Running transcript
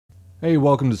Hey,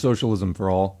 welcome to Socialism for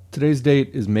All. Today's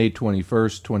date is May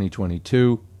 21st,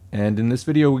 2022, and in this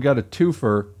video we got a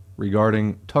twofer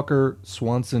regarding Tucker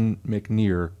Swanson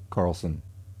McNear Carlson.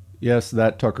 Yes,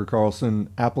 that Tucker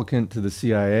Carlson, applicant to the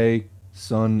CIA,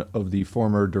 son of the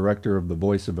former director of the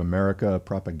Voice of America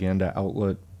propaganda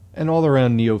outlet, and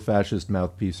all-around neo-fascist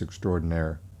mouthpiece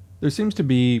extraordinaire. There seems to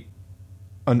be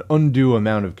an undue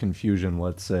amount of confusion,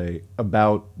 let's say,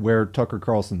 about where Tucker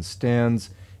Carlson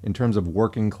stands in terms of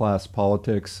working class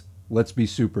politics. Let's be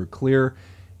super clear.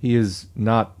 He is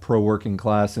not pro-working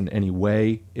class in any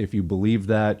way. If you believe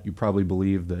that, you probably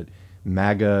believe that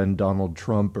MAGA and Donald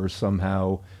Trump are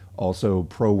somehow also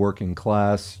pro-working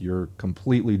class. You're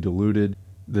completely deluded.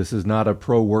 This is not a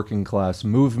pro-working class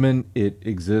movement. It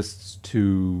exists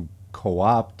to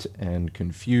co-opt and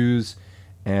confuse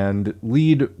and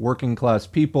lead working class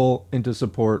people into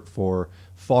support for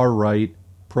far-right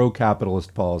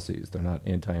pro-capitalist policies. They're not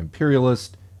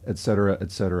anti-imperialist, etc.,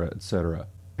 etc., etc.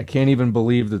 I can't even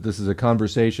believe that this is a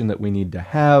conversation that we need to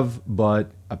have,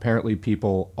 but apparently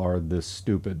people are this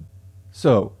stupid.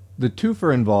 So, the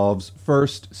twofer involves,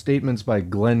 first, statements by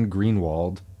Glenn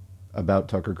Greenwald about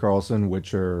Tucker Carlson,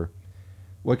 which are,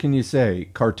 what can you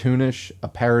say, cartoonish, a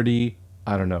parody,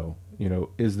 I don't know. You know,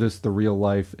 is this the real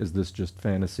life? Is this just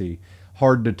fantasy?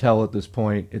 Hard to tell at this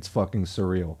point. It's fucking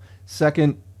surreal.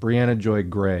 Second, Brianna Joy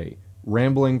Gray,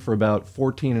 rambling for about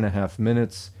 14 and a half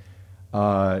minutes.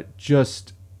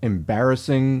 Just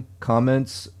embarrassing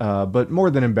comments, but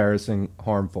more than embarrassing,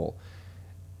 harmful.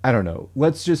 I don't know.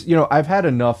 Let's just, I've had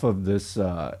enough of this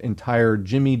entire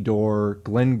Jimmy Dore,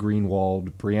 Glenn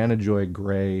Greenwald, Brianna Joy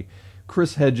Gray,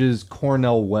 Chris Hedges,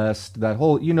 Cornel West, that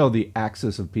whole, the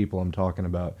axis of people I'm talking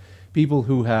about. People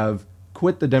who have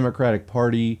quit the Democratic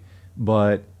Party,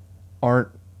 but aren't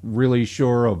really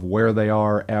sure of where they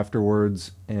are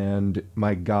afterwards, and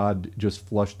my God, just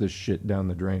flush this shit down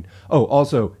the drain. Oh,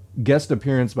 also, guest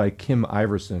appearance by Kim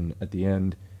Iverson at the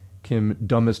end. Kim,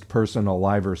 dumbest person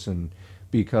aliverson,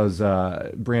 because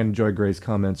Brianna Joy Gray's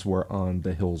comments were on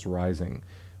The Hills Rising,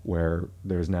 where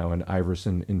there's now an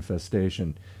Iverson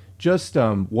infestation. Just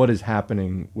what is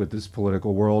happening with this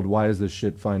political world? Why is this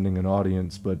shit finding an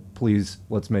audience? But please,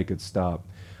 let's make it stop.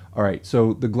 All right,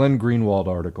 so the Glenn Greenwald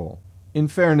article. In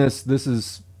fairness, this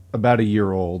is about a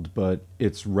year old, but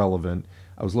it's relevant.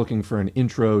 I was looking for an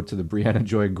intro to the Brianna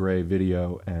Joy Gray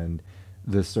video, and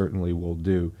this certainly will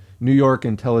do. New York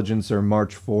Intelligencer,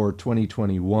 March 4,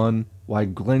 2021. Why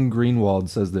Glenn Greenwald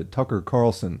says that Tucker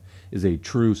Carlson is a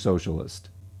true socialist.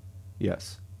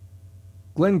 Yes.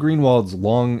 Glenn Greenwald's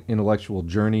long intellectual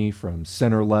journey from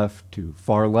center-left to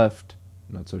far-left,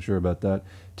 not so sure about that,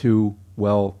 to,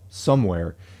 well,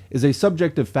 somewhere, is a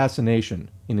subject of fascination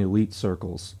in elite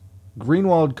circles.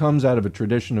 Greenwald comes out of a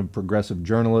tradition of progressive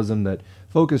journalism that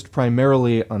focused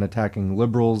primarily on attacking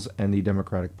liberals and the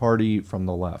Democratic Party from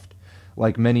the left.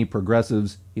 Like many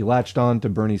progressives, he latched on to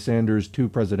Bernie Sanders' two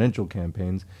presidential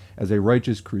campaigns as a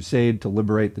righteous crusade to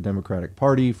liberate the Democratic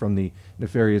Party from the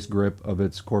nefarious grip of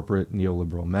its corporate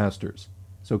neoliberal masters.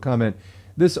 So comment,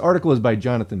 this article is by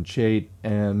Jonathan Chait,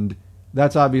 and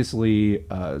that's obviously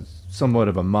somewhat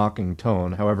of a mocking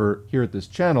tone. However, here at this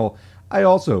channel, I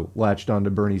also latched on to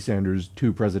Bernie Sanders'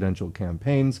 two presidential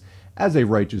campaigns as a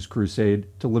righteous crusade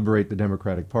to liberate the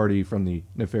Democratic Party from the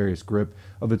nefarious grip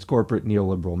of its corporate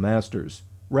neoliberal masters.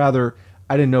 Rather,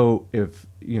 I didn't know if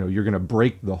you're going to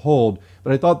break the hold,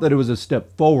 but I thought that it was a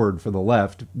step forward for the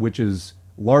left, which is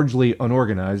largely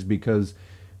unorganized because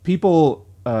people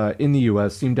in the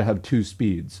U.S. seem to have two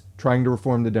speeds, trying to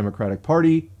reform the Democratic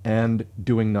Party and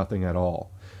doing nothing at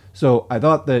all. So I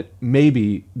thought that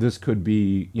maybe this could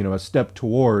be, a step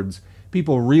towards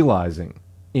people realizing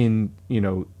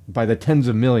by the tens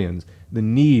of millions, the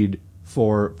need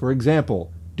for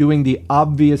example, doing the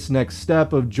obvious next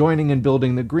step of joining and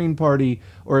building the Green Party,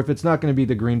 or if it's not going to be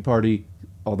the Green Party,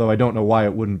 although I don't know why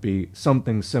it wouldn't be,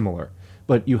 something similar.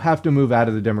 But you have to move out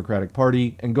of the Democratic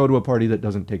Party and go to a party that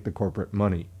doesn't take the corporate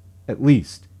money, at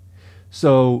least.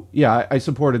 So, yeah, I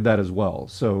supported that as well.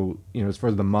 So, as far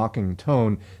as the mocking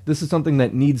tone, this is something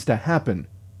that needs to happen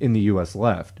in the U.S.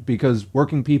 left, because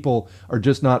working people are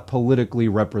just not politically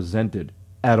represented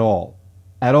at all.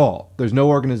 At all. There's no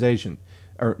organization,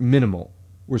 or minimal.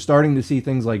 We're starting to see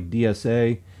things like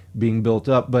DSA being built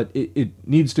up, but it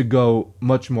needs to go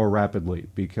much more rapidly,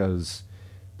 because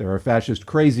there are fascist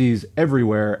crazies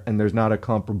everywhere, and there's not a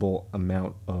comparable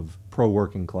amount of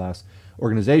pro-working class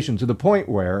organization, to the point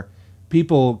where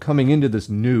people coming into this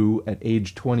new at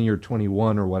age 20 or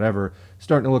 21 or whatever,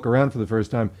 starting to look around for the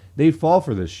first time, they fall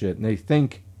for this shit, and they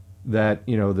think that,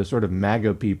 the sort of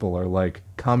MAGA people are like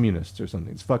communists or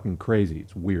something. It's fucking crazy.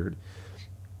 It's weird.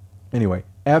 Anyway,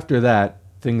 after that,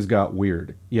 things got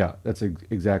weird. Yeah, that's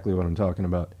exactly what I'm talking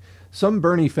about. Some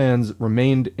Bernie fans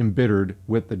remained embittered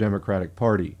with the Democratic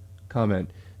Party. Comment: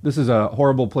 this is a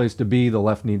horrible place to be. The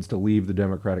left needs to leave the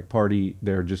Democratic Party.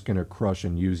 They're just going to crush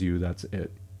and use you. That's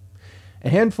it. A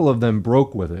handful of them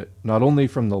broke with it, not only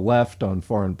from the left on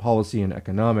foreign policy and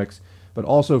economics, but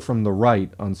also from the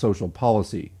right on social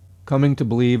policy, coming to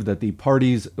believe that the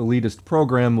party's elitist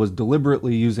program was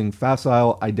deliberately using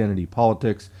facile identity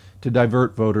politics to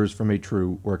divert voters from a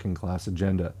true working class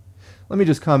agenda. Let me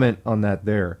just comment on that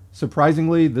there.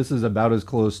 Surprisingly, this is about as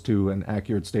close to an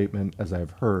accurate statement as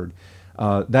I've heard.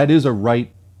 That is a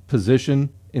right position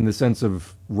in the sense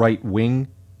of right wing,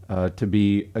 to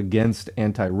be against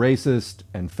anti-racist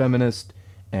and feminist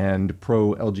and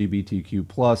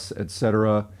pro-LGBTQ+,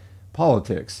 etc.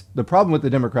 politics. The problem with the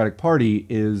Democratic Party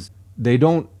is they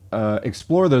don't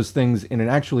explore those things in an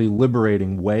actually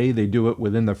liberating way. They do it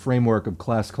within the framework of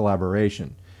class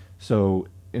collaboration. So,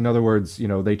 in other words,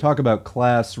 they talk about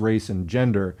class, race, and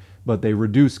gender, but they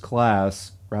reduce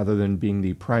class, rather than being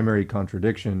the primary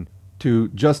contradiction, to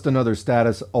just another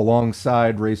status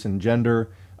alongside race and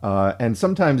gender, and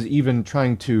sometimes even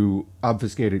trying to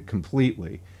obfuscate it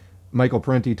completely. Michael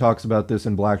Parenti talks about this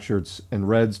in Black Shirts and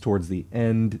Reds towards the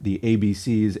end, the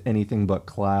ABC's anything but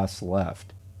class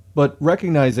left. But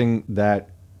recognizing that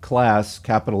class,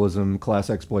 capitalism, class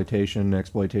exploitation,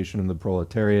 exploitation of the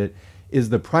proletariat, is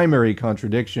the primary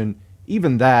contradiction,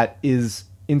 even that is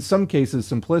in some cases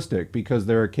simplistic, because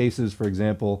there are cases, for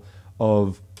example,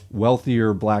 of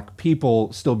wealthier black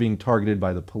people still being targeted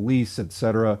by the police,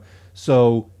 etc.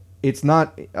 So it's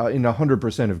not in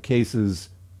 100% of cases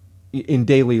in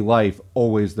daily life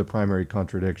always the primary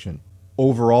contradiction.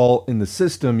 Overall, in the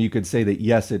system, you could say that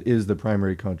yes, it is the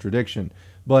primary contradiction.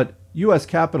 But U.S.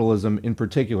 capitalism in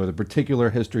particular, the particular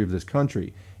history of this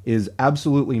country, is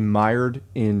absolutely mired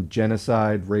in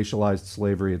genocide, racialized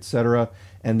slavery, etc.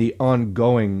 And the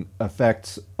ongoing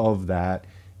effects of that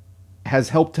has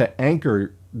helped to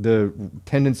anchor the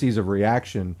tendencies of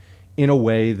reaction in a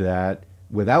way that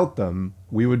without them,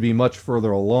 we would be much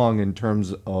further along in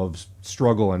terms of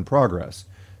struggle and progress.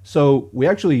 So we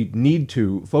actually need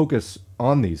to focus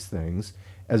on these things,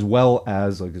 as well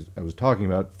as, like I was talking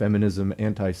about, feminism,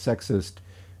 anti-sexist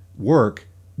work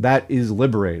that is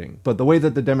liberating. But the way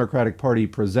that the Democratic Party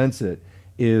presents it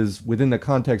is within the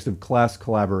context of class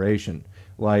collaboration.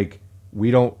 Like,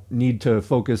 we don't need to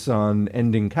focus on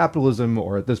ending capitalism,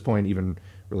 or at this point even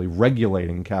really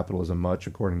regulating capitalism much,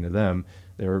 according to them.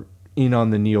 They're in on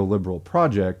the neoliberal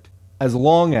project, as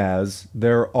long as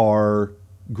there are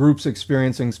groups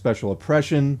experiencing special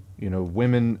oppression,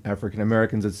 women, African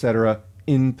Americans, etc.,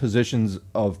 in positions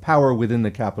of power within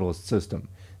the capitalist system.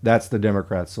 That's the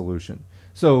Democrat solution.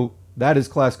 So that is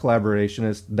class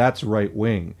collaborationist, that's right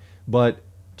wing. But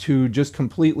to just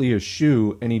completely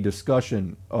eschew any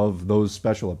discussion of those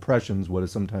special oppressions, what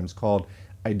is sometimes called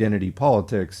identity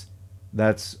politics,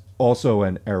 that's also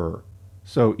an error.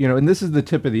 So, and this is the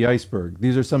tip of the iceberg.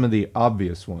 These are some of the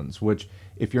obvious ones, which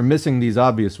if you're missing these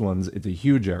obvious ones, it's a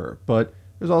huge error. But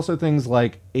there's also things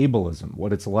like ableism,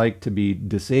 what it's like to be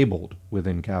disabled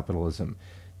within capitalism.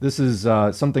 This is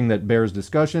something that bears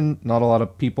discussion. Not a lot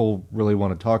of people really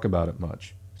want to talk about it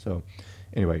much. So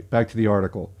anyway, back to the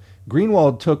article.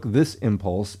 Greenwald took this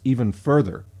impulse even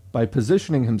further by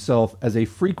positioning himself as a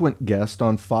frequent guest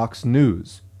on Fox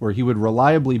News, where he would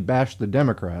reliably bash the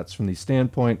Democrats from the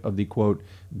standpoint of the, quote,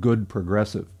 good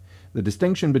progressive. The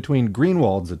distinction between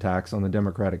Greenwald's attacks on the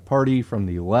Democratic Party from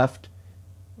the left,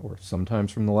 or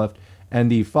sometimes from the left, and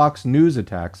the Fox News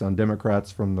attacks on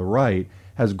Democrats from the right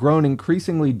has grown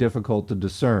increasingly difficult to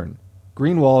discern.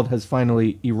 Greenwald has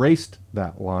finally erased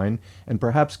that line and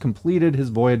perhaps completed his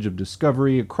voyage of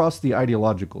discovery across the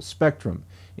ideological spectrum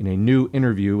in a new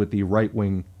interview with the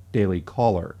right-wing Daily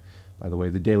Caller. By the way,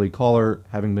 the Daily Caller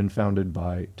having been founded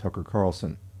by Tucker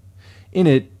Carlson. In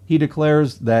it, he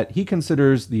declares that he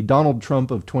considers the Donald Trump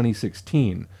of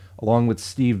 2016, along with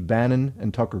Steve Bannon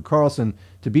and Tucker Carlson,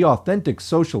 to be authentic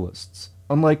socialists,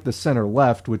 unlike the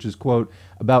center-left, which is, quote,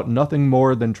 about nothing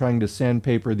more than trying to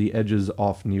sandpaper the edges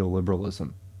off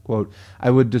neoliberalism. Quote,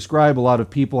 I would describe a lot of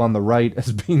people on the right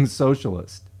as being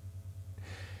socialist.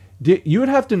 You would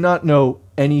have to not know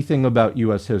anything about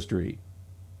U.S. history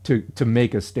to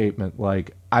make a statement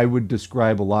like, I would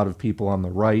describe a lot of people on the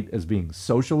right as being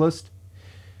socialist.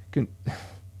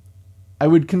 I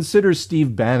would consider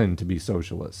Steve Bannon to be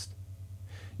socialist.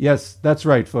 Yes, that's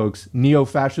right, folks.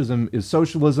 Neo-fascism is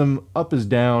socialism. Up is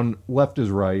down, left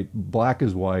is right, black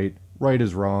is white, right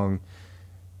is wrong.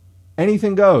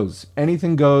 Anything goes.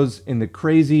 Anything goes in the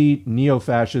crazy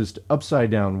neo-fascist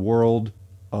upside-down world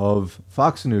of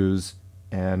Fox News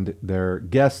and their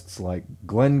guests like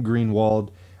Glenn Greenwald.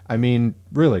 I mean,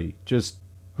 really, just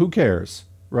who cares,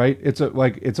 right?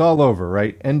 It's all over,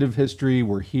 right? End of history.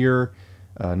 We're here.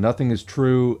 Nothing is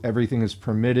true. Everything is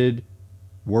permitted.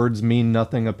 Words mean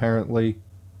nothing, apparently.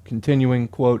 Continuing,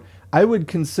 quote, I would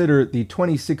consider the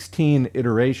 2016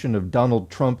 iteration of Donald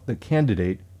Trump, the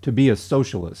candidate, to be a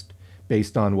socialist,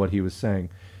 based on what he was saying.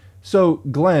 So,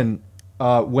 Glenn,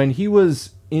 when he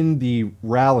was in the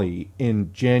rally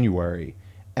in January,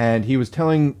 and he was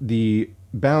telling the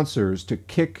bouncers to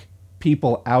kick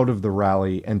people out of the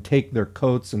rally and take their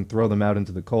coats and throw them out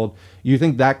into the cold, you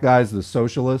think that guy's the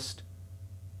socialist?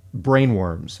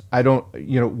 Brainworms. I don't,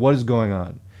 what is going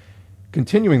on?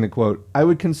 Continuing the quote, I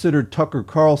would consider Tucker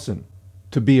Carlson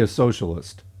to be a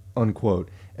socialist, unquote.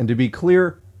 And to be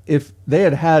clear, if they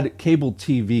had had cable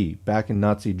TV back in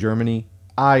Nazi Germany,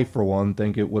 I, for one,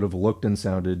 think it would have looked and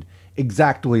sounded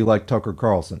exactly like Tucker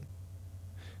Carlson.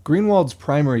 Greenwald's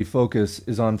primary focus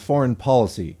is on foreign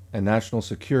policy and national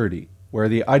security, where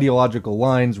the ideological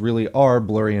lines really are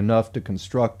blurry enough to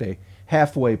construct a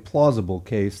halfway plausible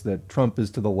case that Trump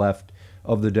is to the left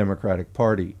of the Democratic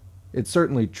Party. It's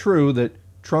certainly true that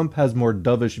Trump has more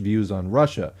dovish views on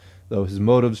Russia, though his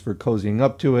motives for cozying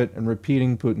up to it and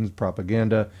repeating Putin's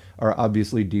propaganda are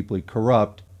obviously deeply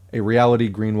corrupt, a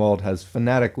reality Greenwald has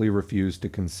fanatically refused to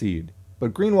concede.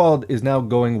 But Greenwald is now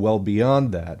going well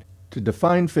beyond that to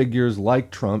define figures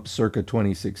like Trump circa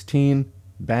 2016,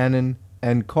 Bannon,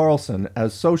 and Carlson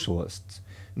as socialists,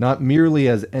 not merely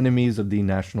as enemies of the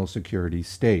national security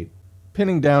state.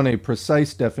 Pinning down a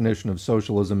precise definition of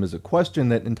socialism is a question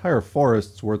that entire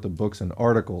forests worth of books and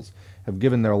articles have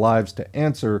given their lives to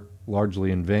answer, largely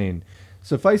in vain.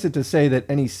 Suffice it to say that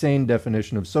any sane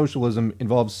definition of socialism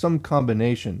involves some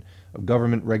combination of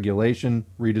government regulation,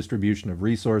 redistribution of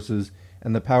resources,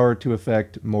 and the power to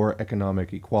effect more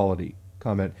economic equality.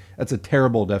 Comment, that's a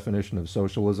terrible definition of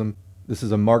socialism. This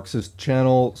is a Marxist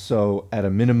channel, so at a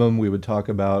minimum we would talk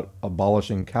about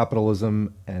abolishing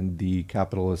capitalism and the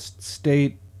capitalist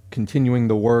state, continuing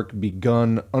the work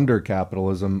begun under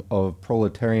capitalism of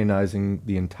proletarianizing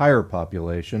the entire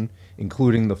population,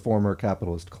 including the former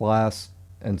capitalist class,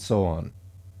 and so on.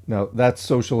 Now, that's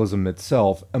socialism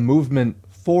itself. A movement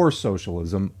for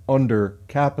socialism under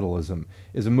capitalism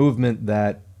is a movement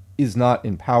that is not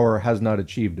in power, has not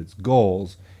achieved its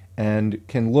goals, and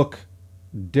can look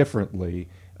differently.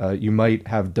 You might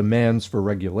have demands for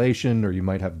regulation, or you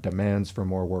might have demands for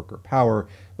more worker power,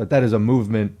 but that is a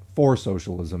movement for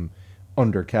socialism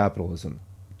under capitalism.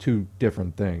 Two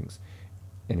different things.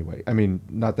 Anyway, I mean,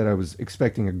 not that I was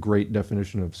expecting a great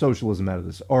definition of socialism out of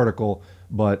this article,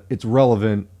 but it's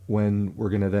relevant when we're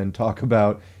going to then talk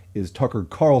about, is Tucker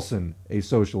Carlson a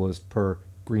socialist per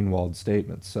Greenwald's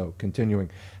statements? So, continuing,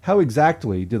 how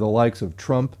exactly do the likes of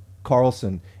Trump,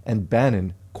 Carlson, and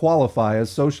Bannon qualify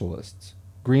as socialists?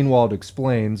 Greenwald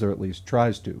explains, or at least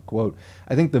tries to, quote,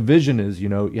 I think the vision is, you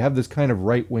have this kind of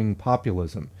right-wing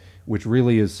populism, which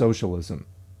really is socialism.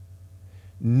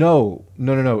 No,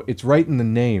 it's right in the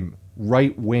name,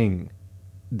 right-wing.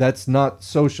 That's not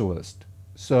socialist.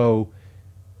 So,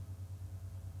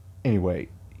 anyway,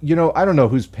 I don't know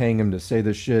who's paying him to say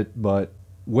this shit, but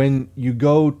when you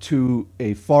go to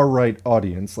a far-right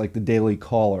audience, like the Daily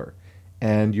Caller,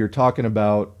 and you're talking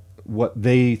about what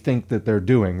they think that they're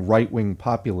doing, right-wing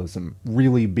populism,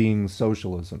 really being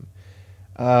socialism.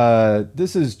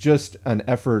 This is just an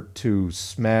effort to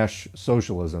smash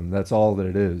socialism. That's all that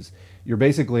it is. You're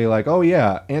basically like, oh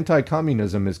yeah,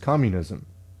 anti-communism is communism.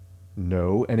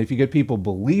 No, and if you get people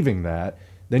believing that,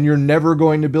 then you're never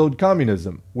going to build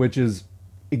communism, which is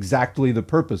exactly the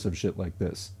purpose of shit like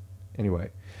this.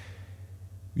 Anyway.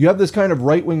 You have this kind of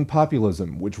right-wing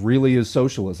populism, which really is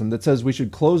socialism, that says we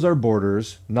should close our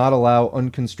borders, not allow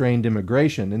unconstrained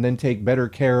immigration, and then take better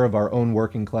care of our own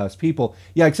working-class people.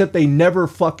 Yeah, except they never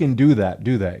fucking do that,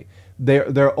 do they?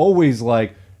 They're always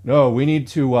like, no, we need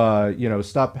to,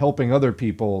 stop helping other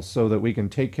people so that we can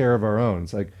take care of our own.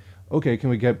 It's like, okay, can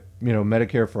we get,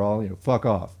 Medicare for all? Fuck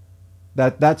off.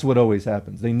 That's what always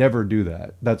happens. They never do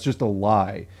that. That's just a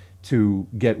lie to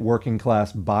get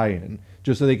working-class buy-in,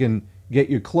 just so they can get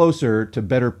you closer to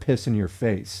better piss in your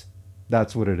face.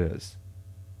 That's what it is.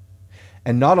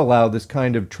 And not allow this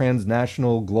kind of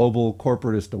transnational, global,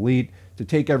 corporatist elite to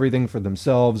take everything for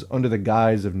themselves under the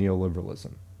guise of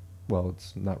neoliberalism. Well,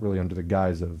 it's not really under the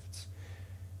guise of...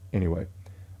 Anyway.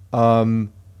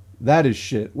 That is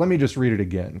shit. Let me just read it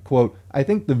again. Quote, I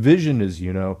think the vision is,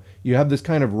 you have this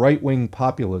kind of right-wing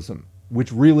populism,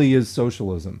 which really is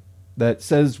socialism. that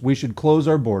says we should close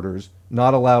our borders,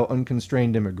 not allow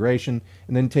unconstrained immigration,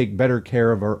 and then take better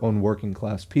care of our own working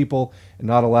class people, and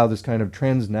not allow this kind of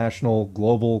transnational,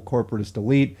 global, corporatist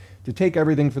elite to take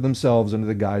everything for themselves under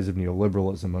the guise of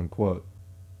neoliberalism, unquote.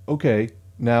 Okay,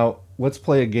 now let's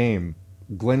play a game.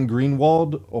 Glenn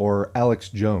Greenwald or Alex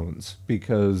Jones?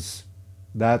 Because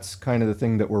that's kind of the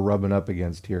thing that we're rubbing up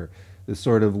against here. This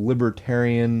sort of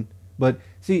libertarian, but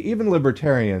see, even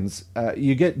libertarians,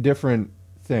 you get different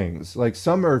things. Like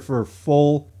some are for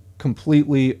full,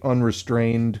 completely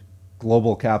unrestrained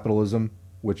global capitalism,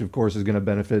 which of course is going to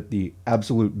benefit the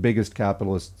absolute biggest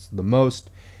capitalists the most.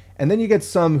 And then you get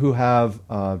some who have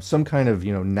some kind of,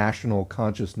 national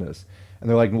consciousness. And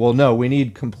they're like, well, no, we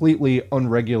need completely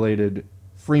unregulated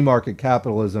free market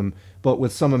capitalism, but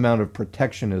with some amount of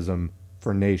protectionism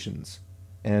for nations.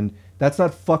 And that's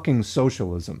not fucking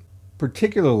socialism,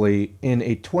 particularly in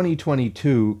a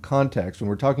 2022 context when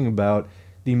we're talking about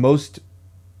the most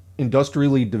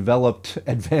industrially developed,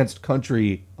 advanced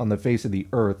country on the face of the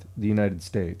earth, the United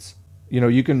States.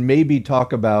 You can maybe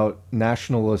talk about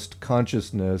nationalist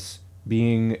consciousness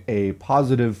being a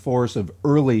positive force of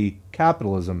early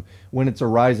capitalism when it's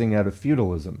arising out of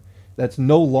feudalism. That's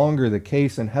no longer the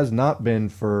case and has not been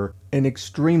for an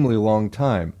extremely long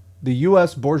time. The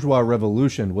US bourgeois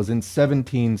revolution was in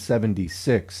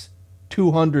 1776,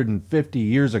 250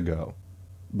 years ago.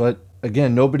 But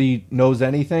again, nobody knows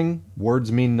anything.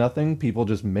 Words mean nothing. People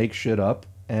just make shit up.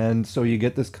 And so you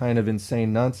get this kind of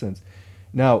insane nonsense.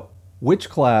 Now, which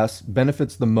class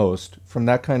benefits the most from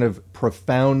that kind of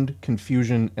profound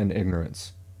confusion and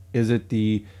ignorance? Is it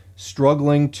the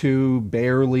struggling to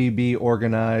barely be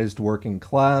organized working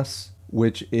class,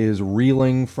 which is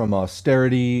reeling from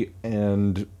austerity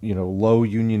and, low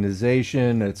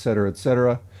unionization, et cetera, et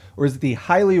cetera? Or is it the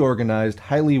highly organized,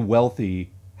 highly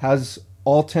wealthy, has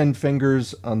all 10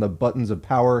 fingers on the buttons of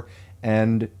power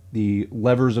and the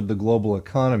levers of the global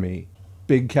economy,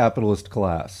 big capitalist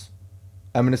class?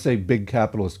 I'm going to say big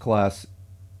capitalist class.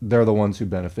 They're the ones who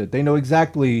benefit. They know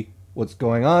exactly what's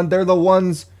going on. They're the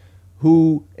ones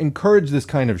who encourage this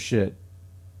kind of shit.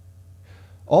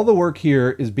 All the work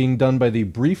here is being done by the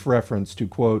brief reference to,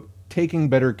 quote, taking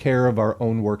better care of our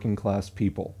own working class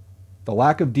people. The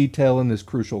lack of detail in this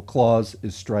crucial clause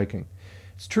is striking.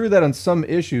 It's true that on some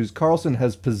issues, Carlson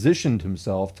has positioned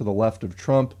himself to the left of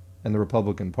Trump and the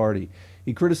Republican Party.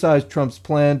 He criticized Trump's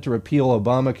plan to repeal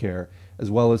Obamacare,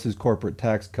 as well as his corporate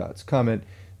tax cuts. Comment,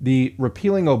 the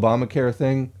repealing Obamacare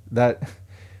thing, that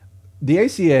the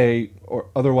ACA, or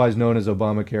otherwise known as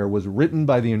Obamacare, was written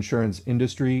by the insurance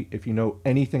industry. If you know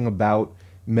anything about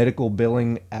medical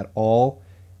billing at all,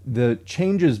 the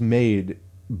changes made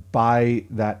by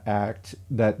that act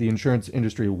that the insurance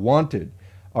industry wanted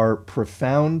are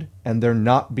profound, and they're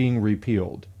not being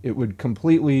repealed. It would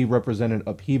completely represent an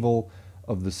upheaval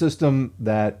of the system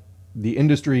that the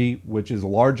industry, which is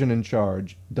large and in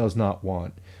charge, does not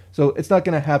want. So it's not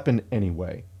going to happen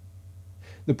anyway.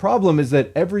 The problem is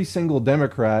that every single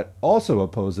Democrat also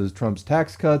opposes Trump's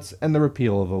tax cuts and the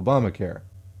repeal of Obamacare.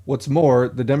 What's more,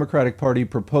 the Democratic Party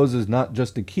proposes not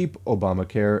just to keep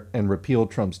Obamacare and repeal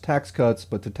Trump's tax cuts,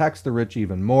 but to tax the rich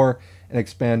even more and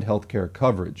expand healthcare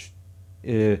coverage.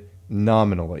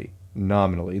 Nominally.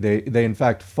 They in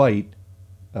fact fight,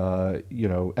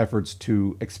 efforts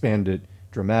to expand it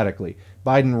dramatically.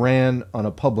 Biden ran on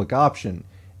a public option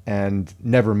and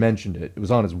never mentioned it. It was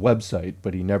on his website,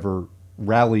 but he never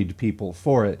rallied people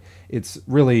for it. It's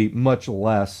really much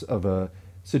less of a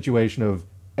situation of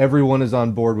everyone is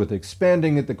on board with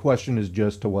expanding it. The question is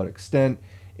just to what extent.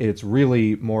 It's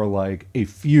really more like a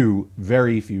few,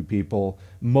 very few people,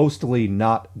 mostly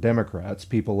not Democrats,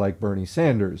 people like Bernie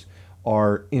Sanders,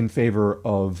 are in favor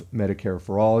of Medicare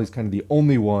for all. He's kind of the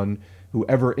only one who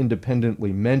ever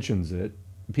independently mentions it.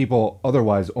 People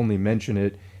otherwise only mention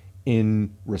it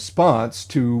in response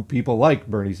to people like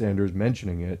Bernie Sanders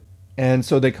mentioning it. And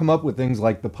so they come up with things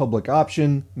like the public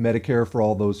option, Medicare for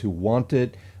all those who want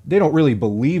it. They don't really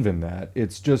believe in that.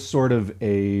 It's just sort of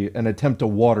an attempt to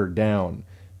water down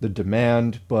the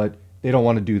demand, but they don't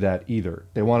want to do that either.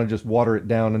 They want to just water it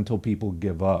down until people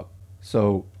give up.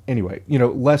 So anyway,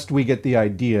 lest we get the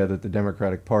idea that the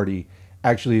Democratic Party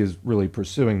actually is really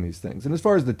pursuing these things. And as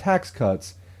far as the tax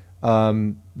cuts,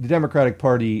 the Democratic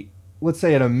Party, let's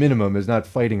say at a minimum, is not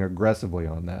fighting aggressively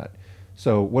on that.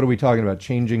 So what are we talking about?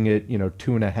 Changing it,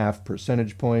 2.5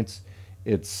 percentage points?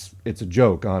 It's a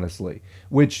joke, honestly.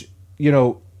 Which,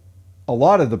 a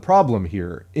lot of the problem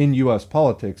here in U.S.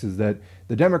 politics is that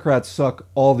the Democrats suck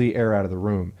all the air out of the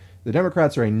room. The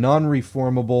Democrats are a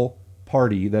non-reformable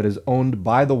party that is owned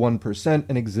by the 1%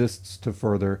 and exists to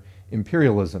further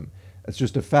imperialism. That's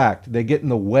just a fact. They get in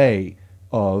the way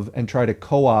of and try to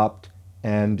co-opt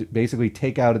and basically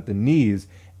take out at the knees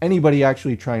anybody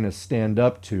actually trying to stand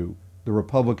up to the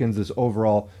Republicans, this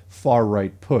overall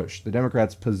far-right push. The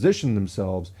Democrats position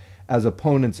themselves as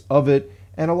opponents of it,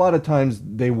 and a lot of times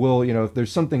they will, if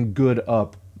there's something good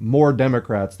up, more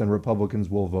Democrats than Republicans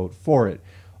will vote for it.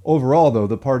 Overall, though,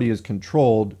 the party is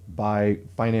controlled by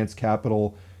finance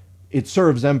capital. It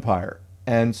serves empire.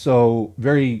 And so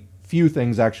very few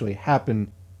things actually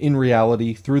happen in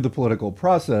reality through the political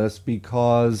process,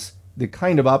 because the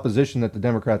kind of opposition that the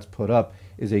Democrats put up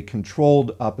is a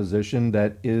controlled opposition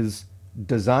that is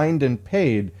designed and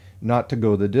paid not to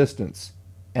go the distance.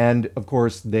 And of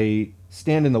course, they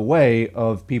stand in the way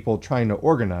of people trying to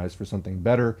organize for something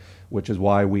better, which is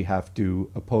why we have to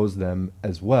oppose them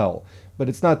as well. But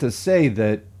it's not to say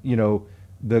that,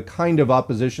 the kind of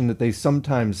opposition that they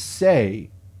sometimes say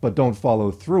but don't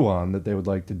follow through on that they would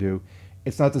like to do,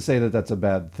 it's not to say that that's a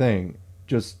bad thing.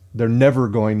 Just they're never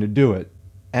going to do it.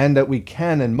 And that we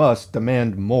can and must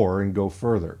demand more and go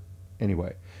further.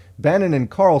 Anyway, Bannon and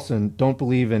Carlson don't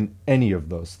believe in any of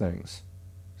those things.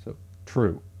 So,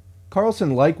 true.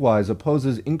 Carlson likewise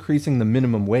opposes increasing the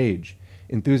minimum wage,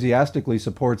 enthusiastically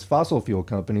supports fossil fuel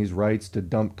companies' rights to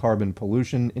dump carbon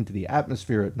pollution into the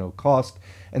atmosphere at no cost,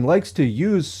 and likes to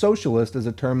use socialist as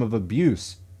a term of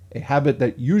abuse, a habit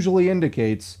that usually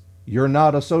indicates you're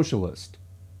not a socialist.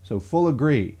 So full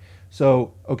agree.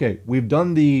 So, okay, we've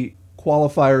done the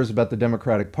qualifiers about the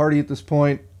Democratic Party at this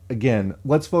point. Again,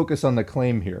 let's focus on the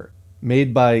claim here,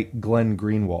 made by Glenn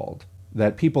Greenwald,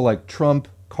 that people like Trump,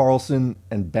 Carlson,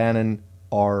 and Bannon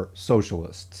are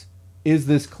socialists. Is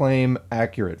this claim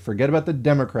accurate? Forget about the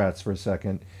Democrats for a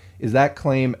second. Is that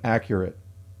claim accurate?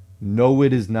 No,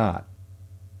 it is not.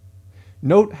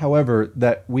 Note, however,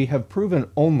 that we have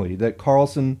proven only that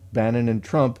Carlson, Bannon, and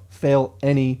Trump fail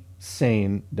any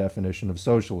sane definition of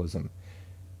socialism.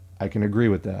 I can agree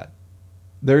with that.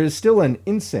 There is still an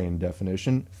insane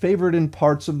definition favored in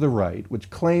parts of the right,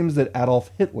 which claims that Adolf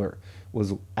Hitler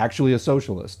was actually a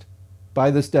socialist.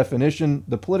 By this definition,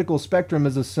 the political spectrum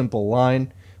is a simple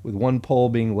line, with one pole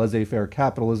being laissez-faire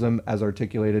capitalism as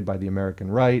articulated by the American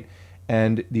right,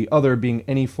 and the other being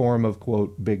any form of,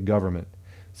 quote, big government.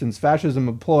 Since fascism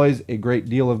employs a great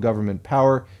deal of government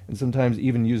power, and sometimes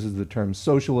even uses the term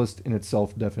socialist in its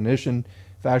self-definition,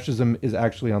 fascism is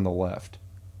actually on the left.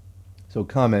 So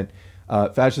comment,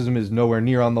 fascism is nowhere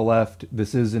near on the left.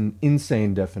 This is an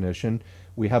insane definition.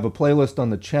 We have a playlist on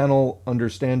the channel,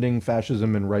 Understanding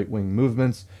Fascism and Right-Wing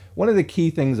Movements. One of the key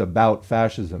things about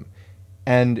fascism,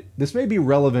 and this may be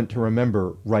relevant to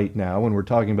remember right now when we're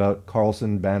talking about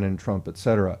Carlson, Bannon, Trump,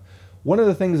 etc. One of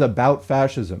the things about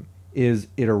fascism is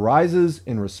it arises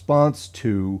in response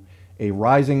to a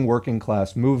rising working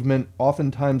class movement,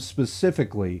 oftentimes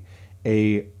specifically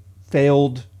a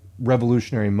failed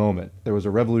revolutionary moment. There was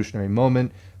a revolutionary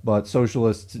moment, but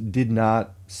socialists did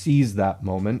not seize that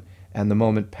moment, and the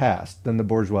moment passed. Then the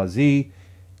bourgeoisie,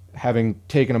 having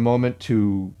taken a moment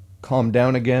to calm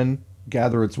down again,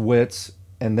 gather its wits,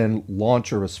 and then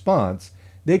launch a response,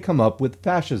 they come up with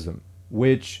fascism,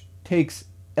 which takes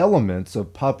elements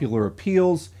of popular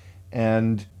appeals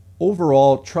and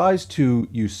overall tries to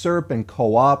usurp and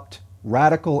co-opt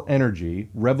radical energy,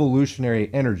 revolutionary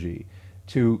energy,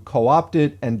 to co-opt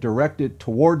it and direct it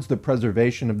towards the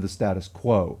preservation of the status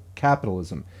quo,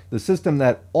 capitalism, the system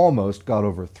that almost got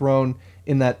overthrown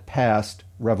in that past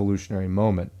revolutionary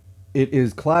moment. It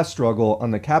is class struggle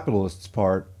on the capitalists'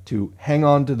 part to hang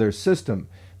on to their system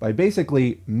by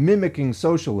basically mimicking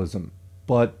socialism,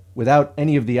 but without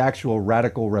any of the actual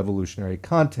radical revolutionary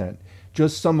content,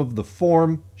 just some of the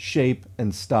form, shape,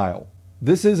 and style.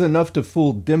 This is enough to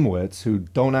fool dimwits who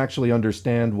don't actually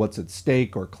understand what's at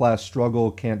stake or class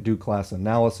struggle, can't do class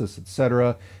analysis,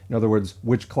 etc. In other words,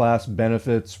 which class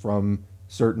benefits from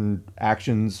certain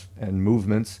actions and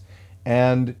movements,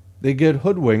 and they get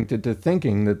hoodwinked into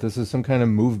thinking that this is some kind of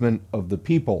movement of the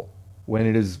people, when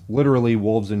it is literally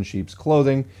wolves in sheep's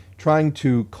clothing, trying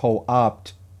to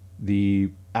co-opt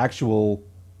the actual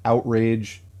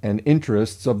outrage and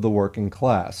interests of the working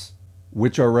class,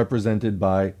 which are represented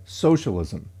by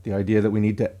socialism, the idea that we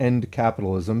need to end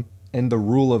capitalism, end the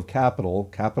rule of capital,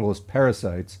 capitalist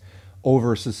parasites,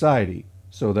 over society,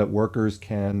 so that workers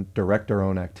can direct our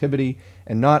own activity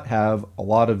and not have a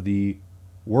lot of the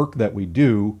work that we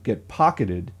do get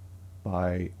pocketed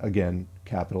by, again,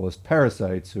 capitalist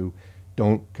parasites who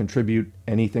don't contribute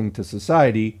anything to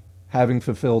society, having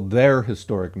fulfilled their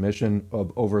historic mission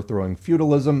of overthrowing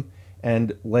feudalism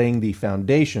and laying the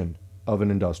foundation of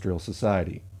an industrial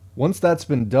society. Once that's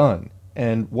been done,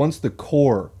 and once the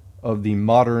core of the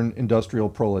modern industrial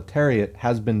proletariat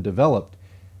has been developed,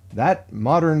 That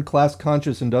modern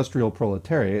class-conscious industrial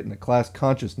proletariat, and the class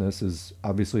consciousness is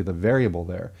obviously the variable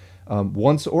there,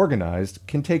 once organized,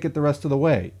 can take it the rest of the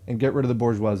way and get rid of the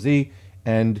bourgeoisie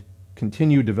and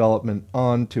continue development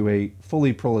on to a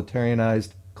fully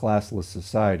proletarianized, classless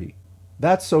society.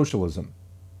 That's socialism.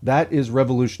 That is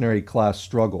revolutionary class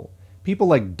struggle. People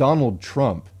like Donald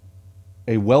Trump,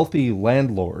 a wealthy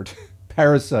landlord,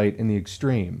 parasite in the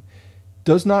extreme,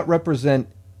 does not represent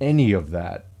any of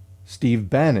that. Steve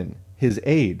Bannon, his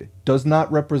aide, does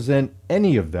not represent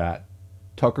any of that.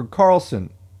 Tucker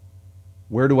Carlson,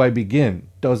 where do I begin?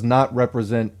 Does not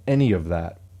represent any of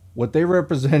that. What they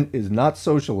represent is not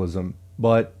socialism,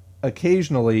 but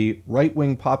occasionally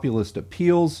right-wing populist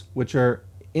appeals, which are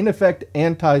in effect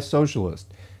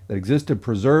anti-socialist, that exist to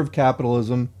preserve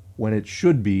capitalism when it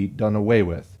should be done away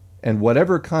with. And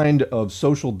whatever kind of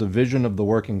social division of the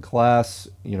working class,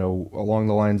 along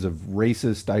the lines of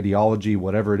racist ideology,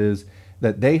 whatever it is,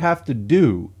 that they have to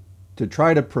do to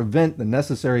try to prevent the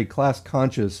necessary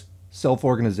class-conscious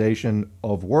self-organization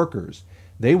of workers,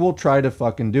 they will try to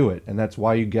fucking do it. And that's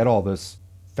why you get all this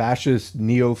fascist,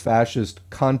 neo-fascist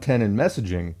content and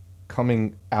messaging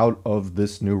coming out of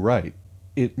this new right.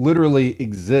 It literally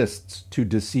exists to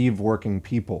deceive working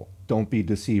people. Don't be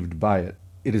deceived by it.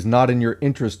 It is not in your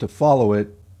interest to follow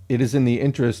it. It is in the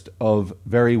interest of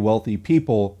very wealthy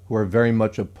people who are very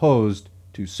much opposed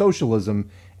to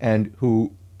socialism and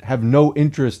who have no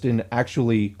interest in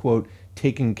actually, quote,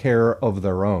 taking care of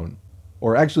their own.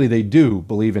 Or actually, they do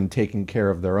believe in taking care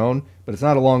of their own, but it's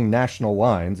not along national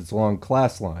lines, it's along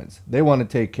class lines. They want to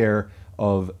take care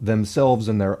of themselves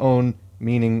and their own,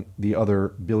 meaning the other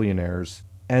billionaires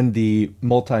and the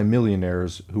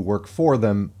multimillionaires who work for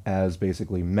them as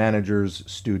basically managers,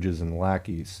 stooges, and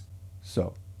lackeys.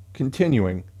 So,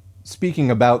 continuing,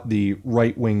 speaking about the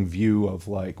right-wing view of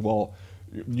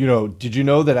did you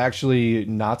know that actually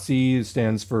Nazi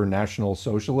stands for National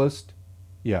Socialist?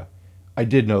 Yeah, I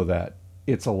did know that.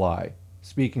 It's a lie.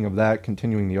 Speaking of that,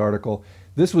 continuing the article,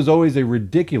 this was always a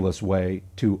ridiculous way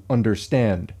to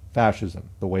understand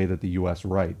fascism, the way that the US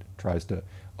right tries to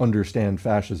understand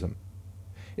fascism.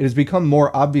 It has become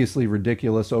more obviously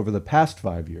ridiculous over the past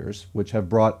 5 years, which have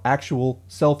brought actual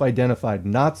self-identified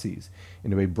Nazis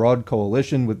into a broad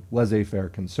coalition with laissez-faire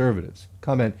conservatives.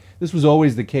 Comment, this was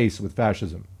always the case with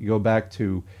fascism. You go back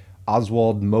to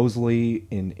Oswald Mosley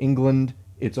in England,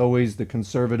 it's always the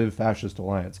conservative fascist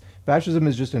alliance. Fascism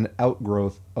is just an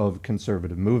outgrowth of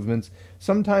conservative movements.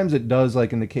 Sometimes it does,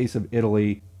 like in the case of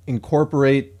Italy,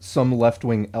 incorporate some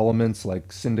left-wing elements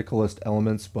like syndicalist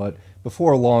elements, but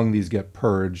before long these get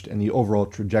purged and the overall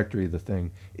trajectory of the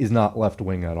thing is not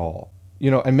left-wing at all.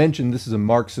 I mentioned this is a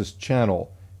Marxist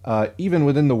channel. Even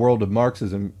within the world of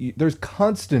Marxism, there's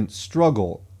constant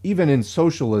struggle, even in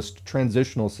socialist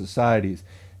transitional societies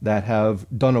that have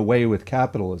done away with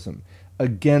capitalism,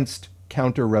 against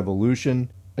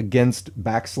counter-revolution, against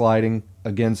backsliding,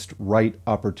 against right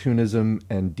opportunism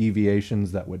and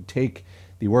deviations that would take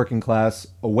the working class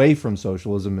away from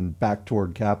socialism and back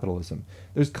toward capitalism.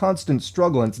 There's constant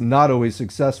struggle and it's not always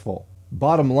successful.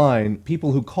 Bottom line,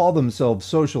 people who call themselves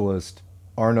socialist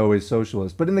aren't always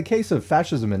socialist. But in the case of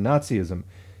fascism and Nazism,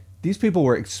 these people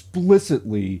were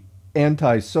explicitly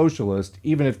anti-socialist,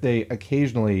 even if they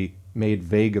occasionally made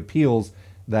vague appeals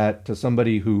that to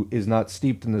somebody who is not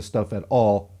steeped in this stuff at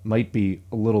all might be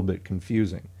a little bit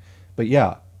confusing. But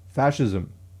yeah,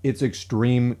 fascism, it's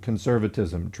extreme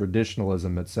conservatism,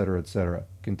 traditionalism, etc., etc.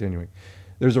 Continuing.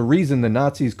 There's a reason the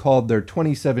Nazis called their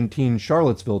 2017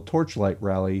 Charlottesville Torchlight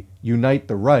rally Unite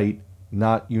the Right,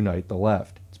 not Unite the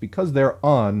Left. It's because they're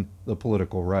on the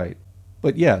political right.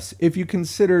 But yes, if you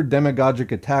consider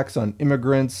demagogic attacks on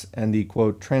immigrants and the,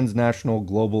 quote, transnational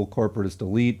global corporatist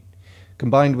elite,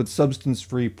 combined with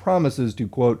substance-free promises to,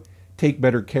 quote, take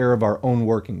better care of our own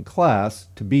working class,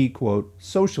 to be, quote,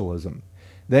 socialism,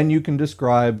 then you can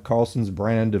describe Carlson's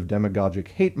brand of demagogic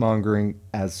hate-mongering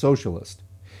as socialist.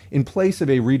 In place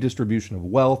of a redistribution of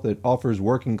wealth, it offers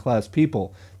working-class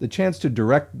people the chance to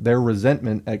direct their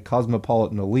resentment at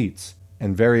cosmopolitan elites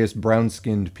and various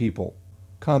brown-skinned people.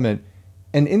 Comment,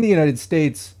 and in the United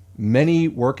States, many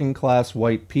working-class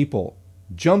white people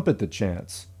jump at the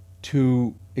chance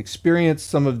to experience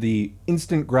some of the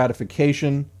instant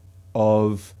gratification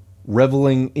of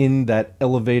reveling in that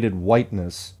elevated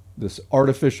whiteness, this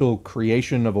artificial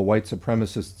creation of a white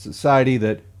supremacist society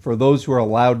that, for those who are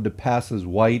allowed to pass as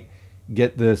white,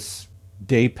 get this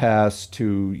day pass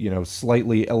to,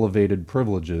 slightly elevated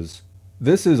privileges.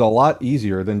 This is a lot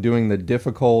easier than doing the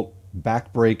difficult,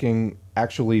 backbreaking,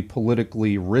 actually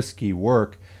politically risky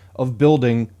work of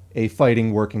building a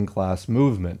fighting working class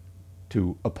movement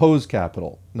to oppose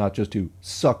capital, not just to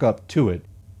suck up to it.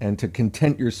 and to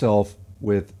content yourself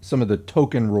with some of the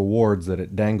token rewards that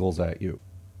it dangles at you.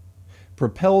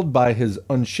 Propelled by his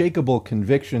unshakable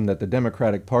conviction that the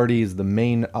Democratic Party is the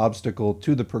main obstacle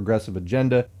to the progressive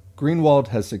agenda, Greenwald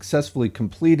has successfully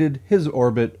completed his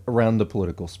orbit around the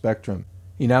political spectrum.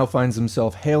 He now finds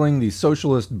himself hailing the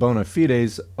socialist bona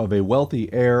fides of a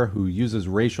wealthy heir who uses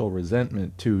racial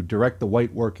resentment to direct the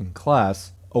white working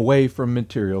class away from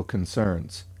material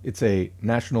concerns. It's a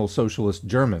National Socialist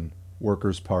German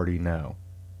Workers' Party now.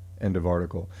 End of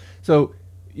article. So,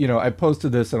 I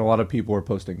posted this and a lot of people were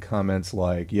posting comments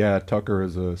like, yeah, Tucker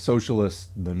is a socialist,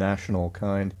 the national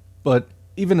kind. But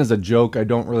even as a joke, I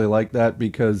don't really like that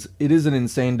because it is an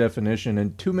insane definition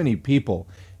and too many people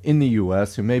in the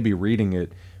US who may be reading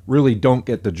it really don't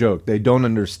get the joke. They don't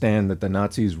understand that the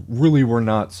Nazis really were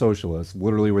not socialists,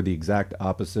 literally were the exact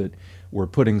opposite, were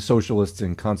putting socialists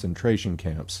in concentration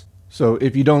camps. So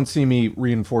if you don't see me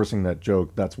reinforcing that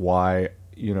joke, that's why.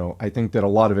 I think that a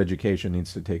lot of education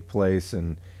needs to take place.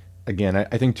 And again,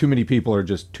 I think too many people are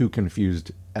just too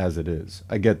confused as it is.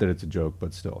 I get that it's a joke,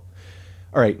 but still.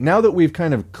 All right, now that we've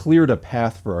kind of cleared a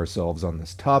path for ourselves on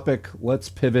this topic, let's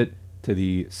pivot to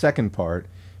the second part,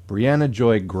 Brianna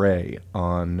Joy Gray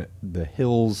on The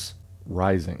Hills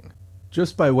Rising.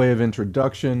 Just by way of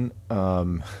introduction, I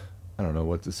don't know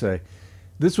what to say.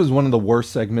 This was one of the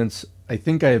worst segments I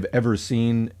think I have ever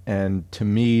seen, and to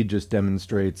me just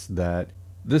demonstrates that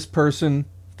this person,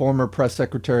 former press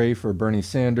secretary for Bernie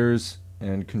Sanders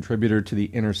and contributor to The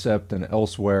Intercept and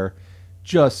elsewhere,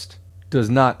 just does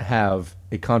not have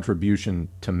a contribution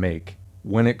to make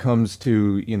when it comes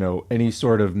to, any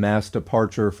sort of mass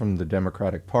departure from the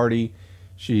Democratic Party.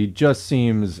 She just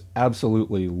seems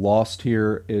absolutely lost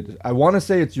here. I want to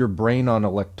say it's your brain on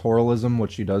electoralism,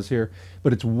 what she does here,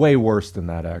 but it's way worse than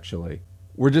that, actually.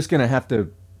 We're just going to have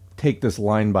to take this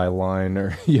line by line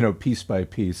or, piece by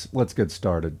piece. Let's get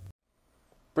started.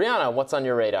 Brianna, what's on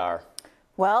your radar?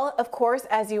 Well, of course,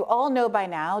 as you all know by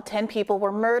now, 10 people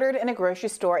were murdered in a grocery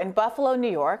store in Buffalo,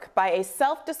 New York by a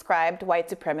self-described white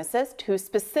supremacist who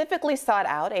specifically sought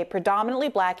out a predominantly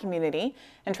black community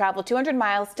and traveled 200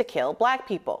 miles to kill black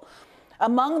people.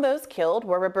 Among those killed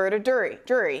were Roberta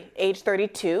Drury, age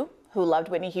 32, who loved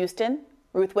Whitney Houston,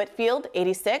 Ruth Whitfield,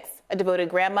 86, a devoted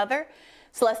grandmother,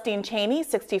 Celestine Chaney,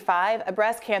 65, a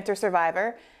breast cancer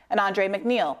survivor, and Andre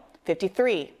McNeil,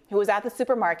 53, who was at the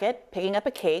supermarket picking up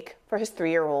a cake for his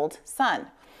 3-year-old son.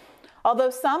 Although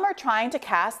some are trying to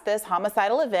cast this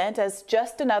homicidal event as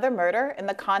just another murder in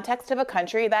the context of a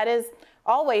country that is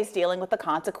always dealing with the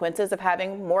consequences of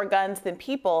having more guns than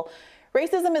people,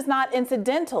 racism is not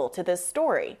incidental to this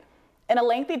story. In a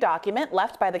lengthy document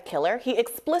left by the killer, he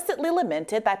explicitly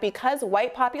lamented that because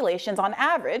white populations on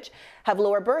average have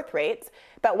lower birth rates,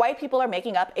 that white people are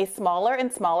making up a smaller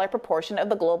and smaller proportion of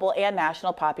the global and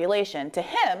national population. To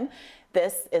him,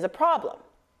 this is a problem.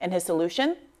 And his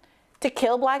solution? To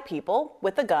kill black people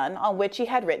with a gun on which he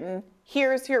had written,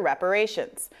 "Here's your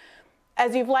reparations."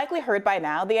 As you've likely heard by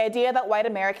now, the idea that white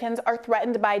Americans are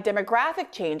threatened by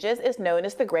demographic changes is known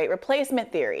as the Great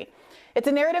Replacement theory. It's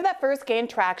a narrative that first gained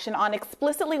traction on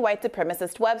explicitly white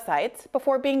supremacist websites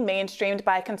before being mainstreamed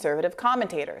by conservative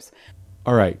commentators.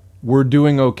 All right, we're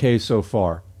doing okay so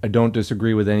far. I don't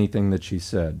disagree with anything that she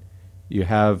said. You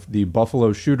have the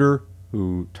Buffalo shooter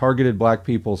who targeted black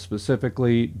people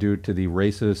specifically due to the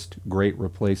racist Great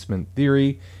Replacement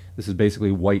theory. This is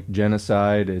basically white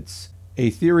genocide. It's a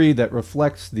theory that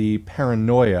reflects the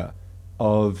paranoia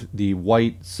of the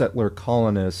white settler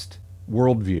colonist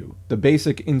worldview, the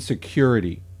basic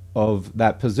insecurity of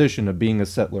that position of being a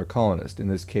settler colonist. In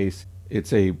this case,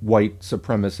 it's a white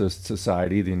supremacist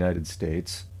society, the United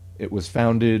States. It was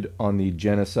founded on the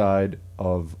genocide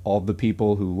of all the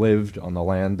people who lived on the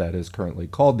land that is currently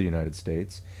called the United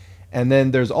States. And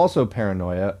then there's also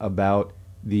paranoia about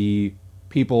the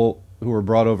people who were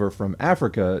brought over from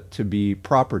Africa to be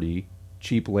property,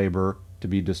 cheap labor, to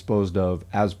be disposed of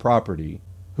as property,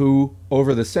 who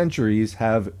over the centuries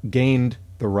have gained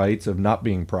the rights of not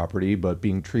being property, but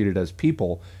being treated as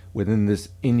people within this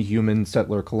inhuman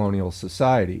settler colonial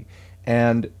society.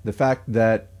 And the fact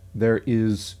that there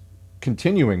is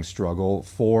continuing struggle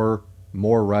for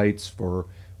more rights for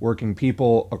working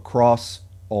people across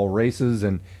all races,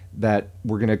 and that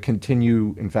we're going to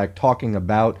continue, in fact, talking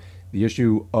about the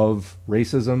issue of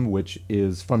racism, which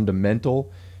is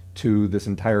fundamental to this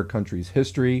entire country's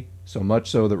history, so much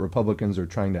so that Republicans are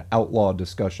trying to outlaw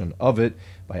discussion of it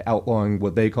by outlawing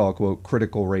what they call, quote,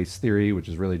 critical race theory, which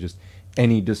is really just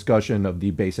any discussion of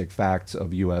the basic facts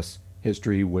of U.S.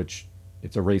 history, which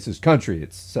it's a racist country.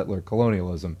 It's settler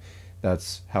colonialism.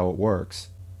 That's how it works.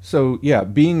 So yeah,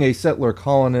 being a settler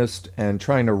colonist and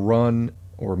trying to run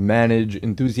or manage,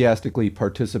 enthusiastically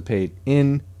participate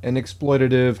in an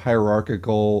exploitative,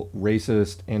 hierarchical,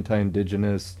 racist,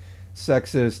 anti-indigenous,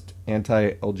 sexist,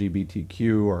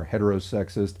 anti-LGBTQ, or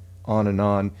heterosexist, on and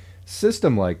on,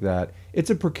 system like that, it's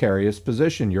a precarious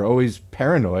position. You're always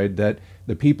paranoid that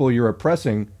the people you're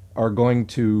oppressing are going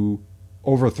to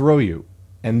overthrow you.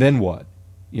 And then what?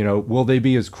 You know, will they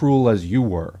be as cruel as you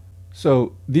were?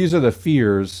 So these are the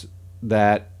fears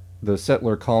that the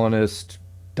settler colonist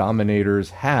dominators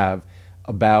have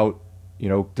about, you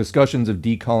know, discussions of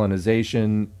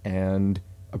decolonization and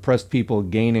oppressed people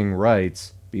gaining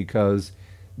rights, because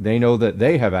they know that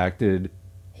they have acted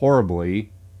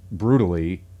horribly,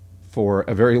 brutally, for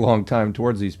a very long time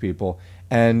towards these people,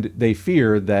 and they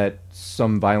fear that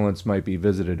some violence might be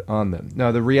visited on them.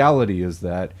 Now, the reality is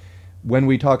that when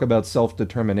we talk about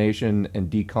self-determination and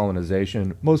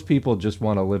decolonization, most people just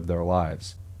want to live their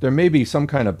lives. There may be some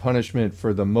kind of punishment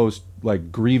for the most,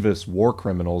 like, grievous war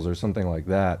criminals or something like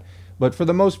that, but for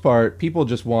the most part, people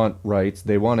just want rights.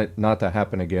 They want it not to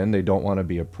happen again. They don't want to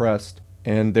be oppressed,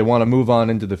 and they want to move on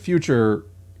into the future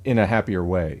in a happier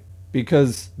way,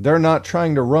 because they're not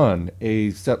trying to run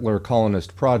a settler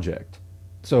colonist project.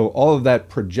 So all of that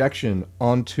projection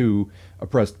onto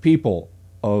oppressed people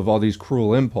of all these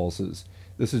cruel impulses,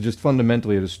 this is just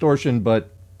fundamentally a distortion,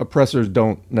 but oppressors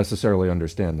don't necessarily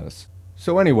understand this.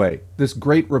 So anyway, this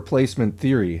great replacement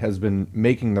theory has been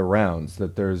making the rounds,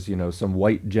 that there's, you know, some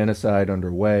white genocide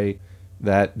underway,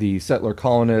 that the settler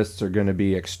colonists are going to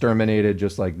be exterminated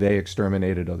just like they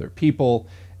exterminated other people,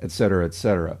 etc.,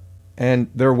 etc. And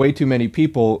there are way too many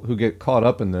people who get caught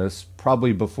up in this,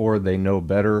 probably before they know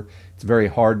better. It's very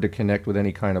hard to connect with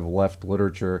any kind of left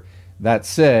literature. That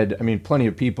said, I mean, plenty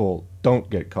of people don't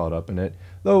get caught up in it.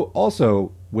 Though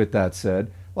also, with that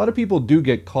said, a lot of people do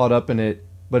get caught up in it,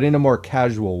 but in a more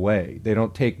casual way. They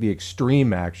don't take the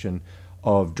extreme action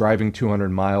of driving 200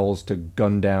 miles to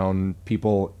gun down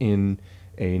people in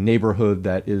a neighborhood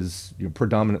that is, you know,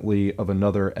 predominantly of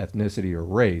another ethnicity or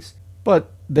race.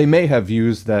 But they may have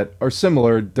views that are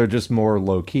similar, they're just more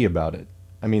low-key about it.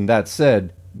 I mean, that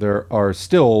said, there are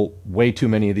still way too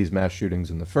many of these mass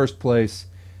shootings in the first place.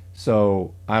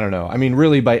 So, I don't know. I mean,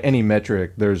 really, by any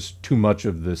metric, there's too much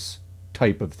of this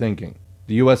type of thinking.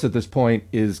 The US at this point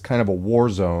is kind of a war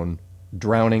zone,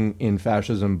 drowning in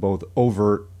fascism, both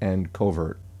overt and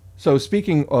covert. So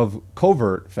speaking of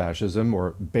covert fascism,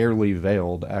 or barely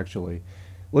veiled, actually,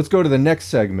 let's go to the next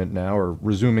segment now, or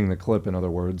resuming the clip, in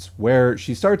other words, where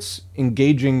she starts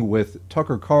engaging with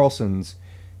Tucker Carlson's,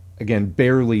 again,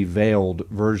 barely veiled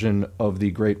version of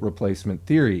the Great Replacement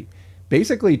theory,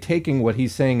 basically taking what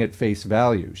he's saying at face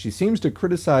value. She seems to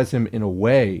criticize him in a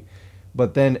way,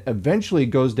 but then eventually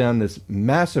goes down this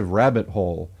massive rabbit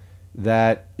hole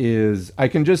that is, I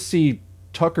can just see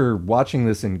Tucker watching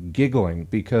this and giggling,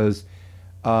 because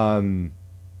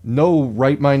no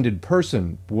right-minded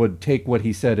person would take what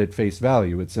he said at face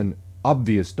value. It's an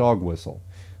obvious dog whistle.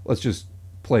 Let's just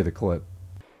play the clip.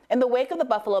 In the wake of the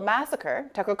Buffalo massacre,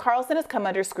 Tucker Carlson has come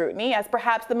under scrutiny as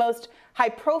perhaps the most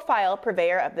high-profile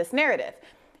purveyor of this narrative.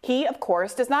 He, of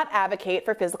course, does not advocate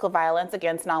for physical violence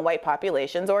against non-white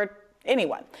populations or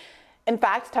anyone. In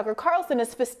fact, Tucker Carlson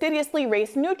is fastidiously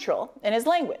race-neutral in his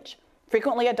language,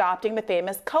 frequently adopting the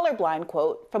famous colorblind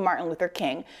quote from Martin Luther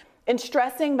King, and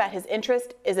stressing that his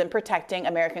interest is in protecting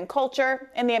American culture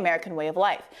and the American way of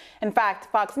life. In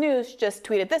fact, Fox News just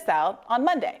tweeted this out on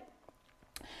Monday.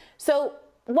 So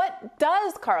what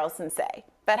does Carlson say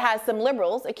that has some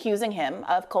liberals accusing him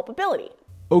of culpability?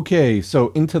 Okay, so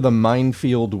into the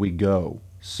minefield we go.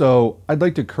 So I'd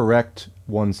like to correct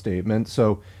one statement.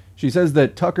 So she says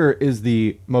that Tucker is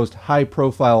the most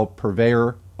high-profile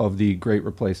purveyor of the Great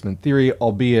Replacement theory,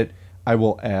 albeit, I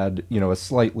will add, you know, a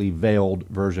slightly veiled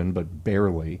version, but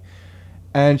barely.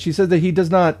 And she says that he does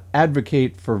not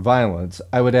advocate for violence.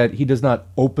 I would add, he does not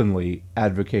openly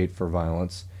advocate for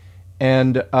violence.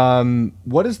 And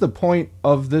what is the point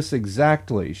of this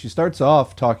exactly? She starts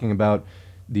off talking about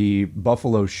the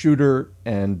Buffalo shooter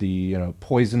and the, you know,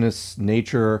 poisonous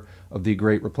nature of the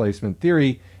Great Replacement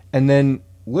theory, and then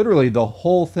literally the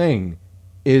whole thing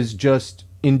is just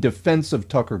in defense of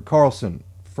Tucker Carlson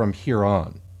from here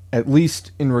on, at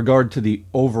least in regard to the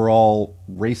overall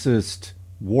racist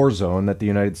war zone that the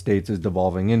United States is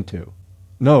devolving into.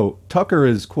 No, Tucker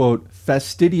is, quote,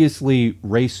 fastidiously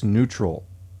race neutral.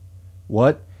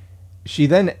 What? She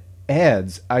then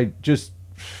adds,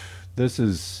 this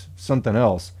is something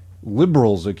else.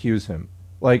 Liberals accuse him.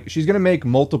 Like, she's going to make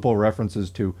multiple references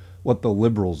to what the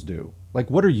liberals do. Like,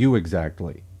 what are you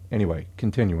exactly? Anyway,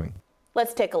 continuing.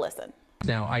 Let's take a listen.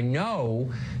 Now, I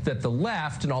know that the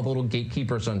left and all the little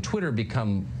gatekeepers on Twitter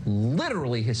become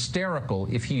literally hysterical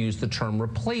if you use the term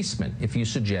replacement, if you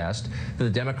suggest that the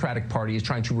Democratic Party is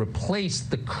trying to replace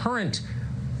the current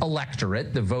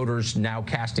electorate, the voters now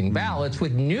casting ballots,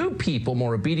 with new people,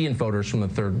 more obedient voters from the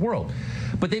third world.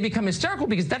 But they become hysterical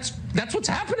because that's what's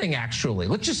happening, actually.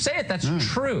 Let's just say it, that's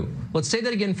true. Let's say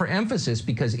that again for emphasis,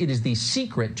 because it is the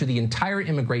secret to the entire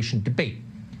immigration debate.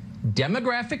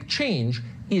 Demographic change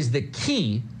is the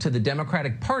key to the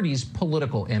Democratic Party's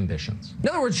political ambitions. In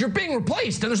other words, you're being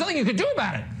replaced and there's nothing you can do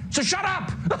about it. So shut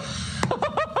up.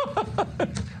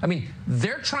 I mean,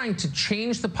 they're trying to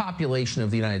change the population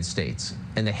of the United States,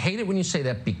 and they hate it when you say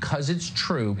that because it's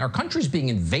true. Our country's being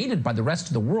invaded by the rest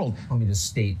of the world. Let me just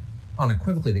state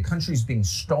unequivocally, the country's being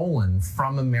stolen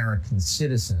from American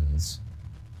citizens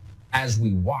as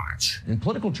we watch. In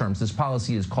political terms, this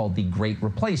policy is called the Great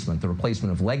Replacement, the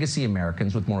replacement of legacy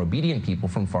Americans with more obedient people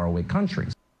from faraway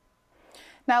countries.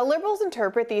 Now, liberals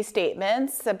interpret these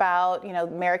statements about,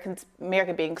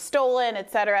 America being stolen,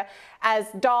 etc., as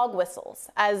dog whistles,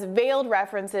 as veiled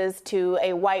references to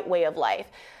a white way of life.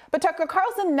 But Tucker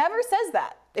Carlson never says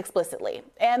that explicitly.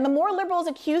 And the more liberals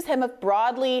accuse him of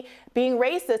broadly being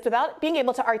racist without being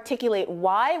able to articulate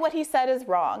why what he said is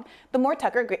wrong, the more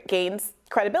Tucker gains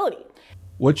credibility.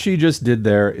 What she just did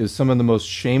there is some of the most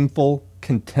shameful,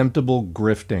 contemptible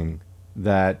grifting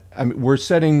that, we're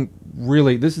setting,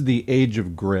 really, this is the age of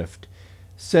grift,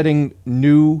 setting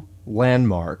new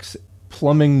landmarks,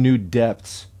 plumbing new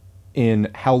depths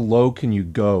in how low can you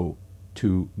go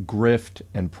to grift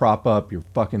and prop up your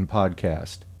fucking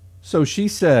podcast. So she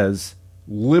says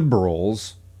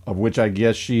liberals, of which I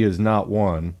guess she is not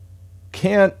one,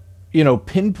 can't,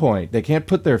 pinpoint, they can't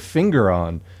put their finger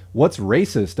on what's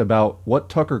racist about what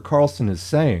Tucker Carlson is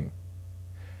saying.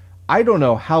 I don't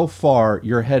know how far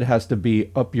your head has to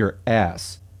be up your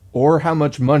ass or how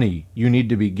much money you need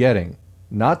to be getting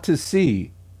not to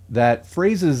see that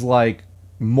phrases like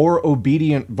more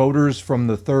obedient voters from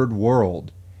the third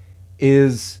world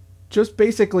is just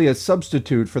basically a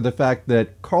substitute for the fact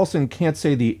that Carlson can't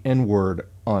say the N-word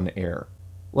on air.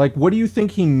 Like, what do you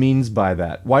think he means by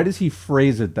that? Why does he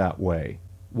phrase it that way?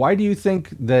 Why do you think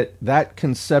that that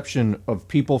conception of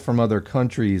people from other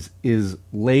countries is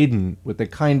laden with the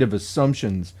kind of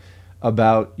assumptions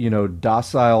about,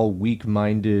 docile,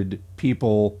 weak-minded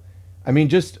people?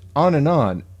 Just on and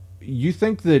on. You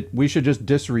think that we should just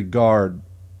disregard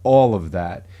all of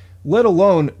that, let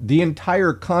alone the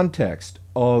entire context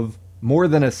of more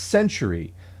than a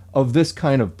century of this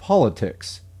kind of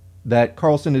politics that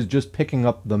Carlson is just picking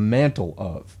up the mantle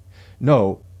of.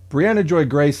 No, Brianna Joy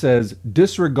Gray says,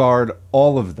 disregard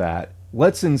all of that.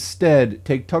 Let's instead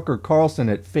take Tucker Carlson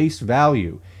at face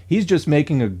value. He's just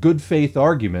making a good faith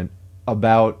argument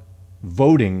about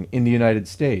voting in the United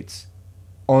States.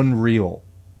 Unreal.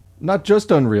 Not just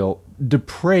unreal,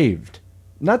 depraved.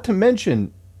 Not to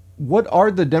mention, what are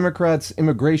the Democrats'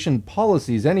 immigration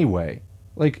policies anyway?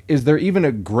 Like, is there even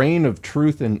a grain of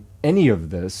truth in any of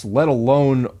this, let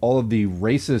alone all of the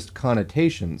racist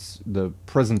connotations, the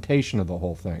presentation of the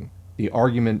whole thing, the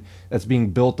argument that's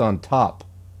being built on top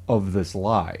of this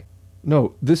lie?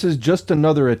 No, this is just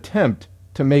another attempt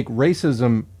to make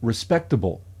racism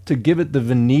respectable, to give it the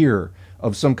veneer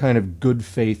of some kind of good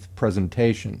faith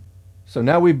presentation. So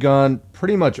now we've gone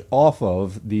pretty much off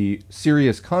of the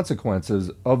serious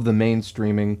consequences of the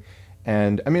mainstreaming,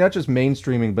 and not just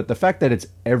mainstreaming, but the fact that it's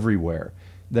everywhere.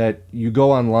 That you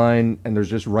go online and there's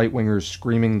just right-wingers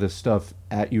screaming this stuff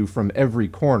at you from every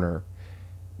corner.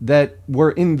 That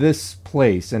we're in this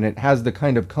place and it has the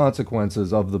kind of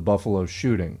consequences of the Buffalo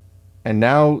shooting. And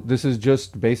now this is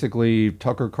just basically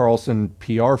Tucker Carlson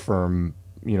PR firm,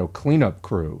 cleanup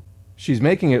crew. She's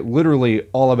making it literally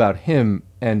all about him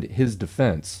and his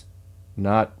defense,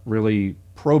 not really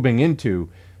probing into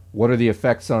what are the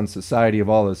effects on society of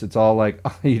all this. It's all like,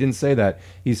 oh, he didn't say that.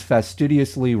 He's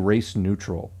fastidiously race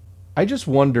neutral. I just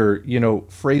wonder,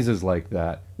 phrases like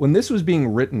that. When this was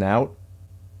being written out,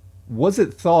 was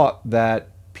it thought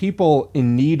that people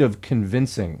in need of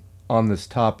convincing on this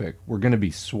topic were going to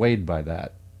be swayed by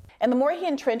that? And the more he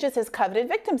entrenches his coveted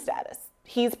victim status,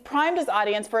 he's primed his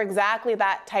audience for exactly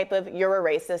that type of "you're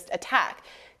a racist" attack.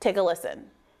 Take a listen.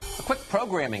 A quick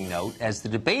programming note: as the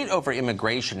debate over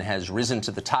immigration has risen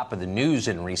to the top of the news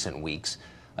in recent weeks,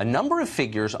 a number of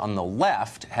figures on the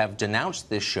left have denounced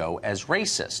this show as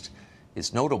racist.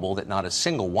 It's notable that not a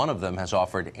single one of them has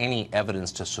offered any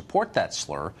evidence to support that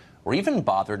slur or even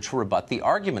bothered to rebut the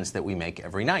arguments that we make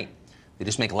every night. They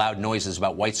just make loud noises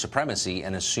about white supremacy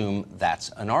and assume that's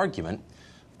an argument.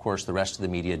 Of course, the rest of the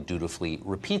media dutifully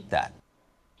repeat that.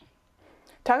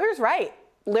 Tucker's right.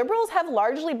 liberals have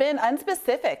largely been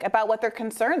unspecific about what their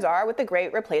concerns are with the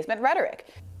great replacement rhetoric.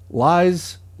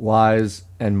 Lies, lies,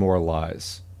 and more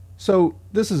lies. So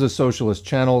this is a socialist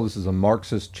channel, this is a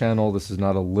Marxist channel, this is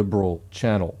not a liberal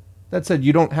channel. That said,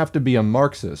 you don't have to be a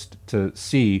Marxist to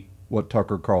see what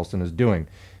Tucker Carlson is doing.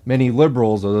 Many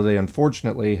liberals, although they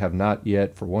unfortunately have not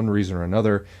yet, for one reason or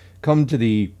another, come to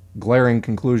the glaring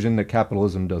conclusion that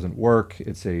capitalism doesn't work,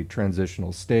 it's a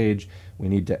transitional stage, we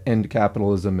need to end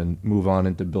capitalism and move on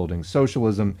into building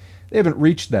socialism. They haven't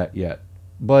reached that yet.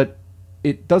 But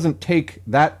it doesn't take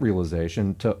that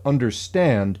realization to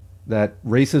understand that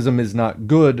racism is not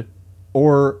good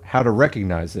or how to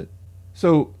recognize it.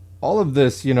 So all of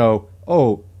this,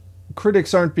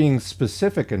 critics aren't being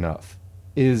specific enough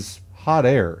is hot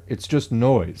air. It's just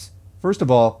noise. First of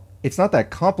all, it's not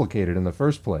that complicated in the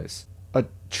first place. A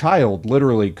child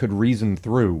literally could reason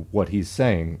through what he's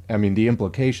saying. I mean, the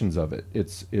implications of it.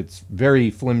 It's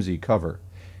very flimsy cover.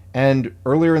 And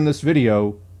earlier in this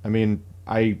video,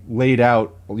 I laid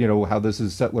out, how this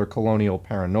is settler colonial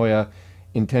paranoia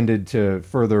intended to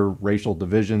further racial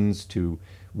divisions, to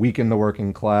weaken the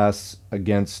working class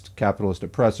against capitalist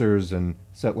oppressors and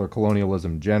settler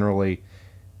colonialism generally.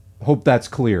 Hope that's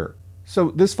clear.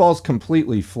 So this falls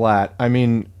completely flat.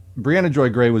 Brianna Joy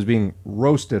Gray was being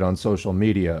roasted on social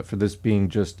media for this being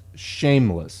just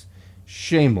shameless,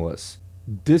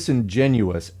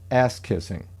 disingenuous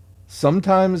ass-kissing.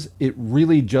 Sometimes it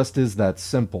really just is that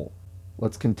simple.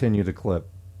 Let's continue the clip.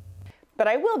 But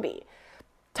I will be.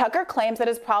 Tucker claims that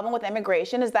his problem with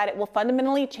immigration is that it will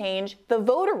fundamentally change the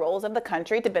voter rolls of the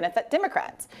country to benefit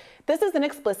Democrats. This is an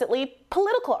explicitly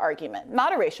political argument,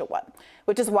 not a racial one,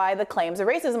 which is why the claims of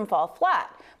racism fall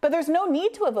flat. But there's no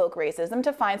need to evoke racism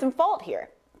to find some fault here.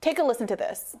 Take a listen to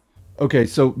this. Okay,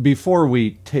 so before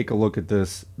we take a look at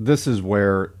this, this is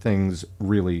where things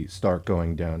really start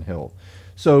going downhill.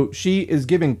 So she is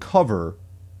giving cover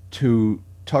to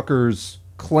Tucker's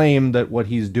claim that what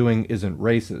he's doing isn't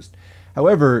racist.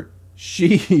 However,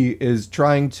 she is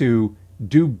trying to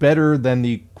do better than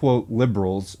the, quote,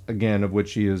 liberals, again, of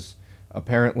which she is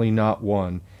apparently not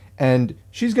one, and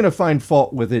she's going to find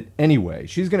fault with it anyway.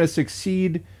 She's going to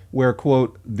succeed where,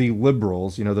 quote, the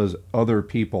liberals, those other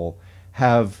people,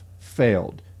 have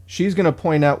failed. She's going to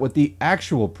point out what the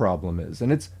actual problem is, and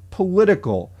it's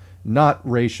political, not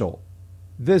racial.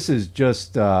 This is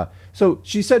just... So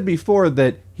she said before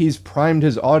that he's primed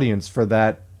his audience for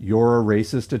that "you're a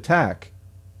racist" attack.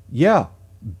 Yeah,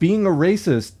 being a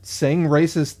racist, saying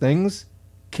racist things,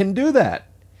 can do that.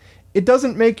 It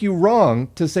doesn't make you wrong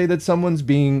to say that someone's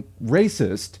being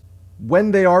racist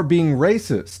when they are being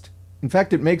racist. In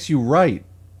fact, it makes you right.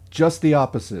 Just the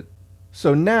opposite.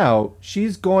 So now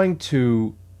she's going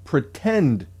to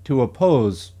pretend to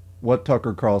oppose what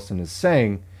Tucker Carlson is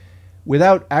saying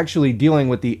without actually dealing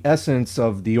with the essence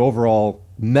of the overall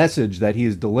message that he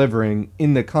is delivering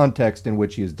in the context in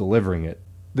which he is delivering it.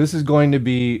 This is going to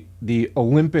be the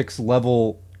Olympics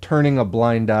level turning a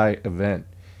blind eye event.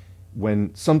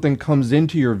 When something comes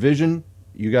into your vision,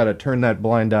 you got to turn that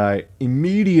blind eye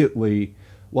immediately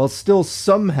while still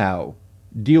somehow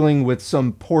dealing with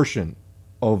some portion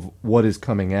of what is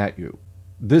coming at you.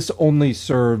 This only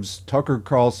serves Tucker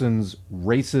Carlson's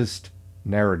racist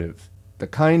narrative. The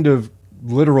kind of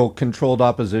literal controlled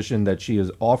opposition that she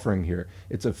is offering here.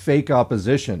 It's a fake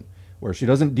opposition where she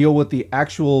doesn't deal with the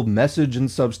actual message and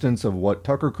substance of what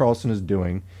Tucker Carlson is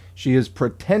doing. She is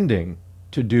pretending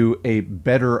to do a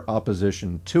better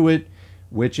opposition to it,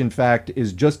 which in fact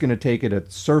is just going to take it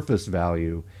at surface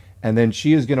value. And then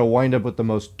she is going to wind up with the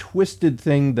most twisted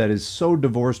thing that is so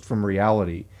divorced from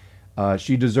reality.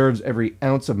 She deserves every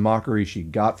ounce of mockery she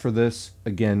got for this.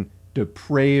 Again,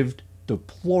 depraved,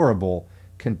 deplorable,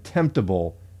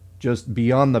 contemptible, just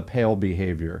beyond the pale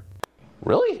behavior.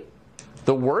 Really?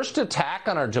 The worst attack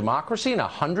on our democracy in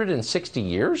 160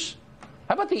 years?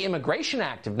 How about the Immigration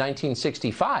Act of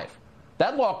 1965?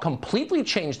 That law completely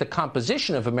changed the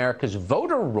composition of America's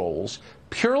voter rolls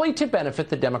purely to benefit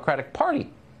the Democratic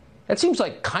Party. That seems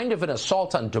like kind of an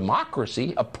assault on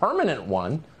democracy, a permanent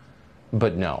one.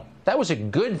 But no, that was a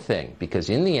good thing because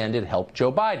in the end it helped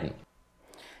Joe Biden.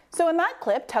 So in that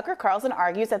clip, Tucker Carlson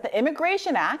argues that the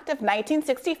Immigration Act of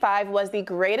 1965 was the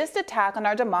greatest attack on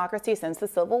our democracy since the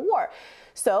Civil War.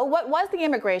 So what was the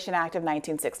Immigration Act of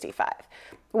 1965?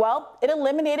 Well, it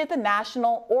eliminated the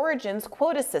national origins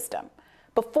quota system.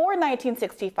 Before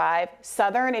 1965,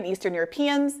 Southern and Eastern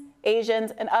Europeans,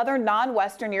 Asians, and other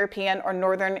non-Western European or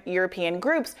Northern European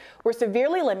groups were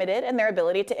severely limited in their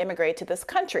ability to immigrate to this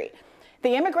country.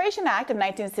 The Immigration Act of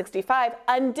 1965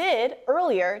 undid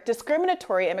earlier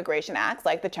discriminatory immigration acts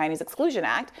like the Chinese Exclusion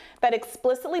Act that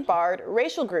explicitly barred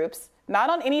racial groups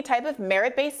not on any type of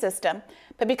merit-based system,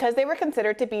 but because they were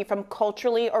considered to be from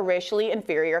culturally or racially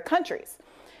inferior countries.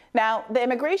 Now, the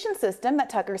immigration system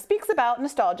that Tucker speaks about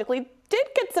nostalgically did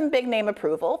get some big name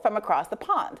approval from across the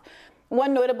pond.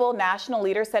 One notable national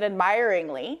leader said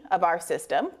admiringly of our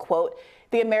system, quote,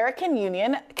 "The American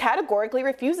Union categorically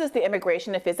refuses the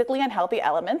immigration of physically unhealthy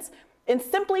elements and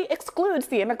simply excludes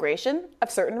the immigration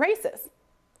of certain races."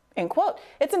 End quote.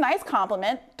 It's a nice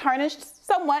compliment, tarnished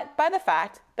somewhat by the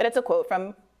fact that it's a quote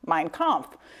from Mein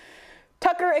Kampf.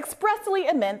 Tucker expressly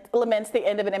laments the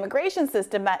end of an immigration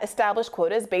system that established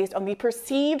quotas based on the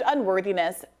perceived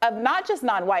unworthiness of not just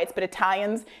non-whites, but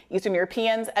Italians, Eastern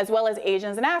Europeans, as well as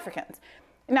Asians and Africans.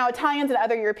 Now, Italians and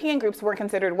other European groups were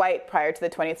considered white prior to the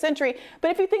 20th century,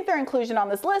 but if you think their inclusion on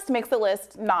this list makes the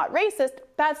list not racist,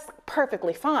 that's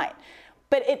perfectly fine.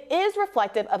 But it is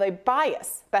reflective of a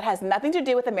bias that has nothing to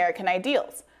do with American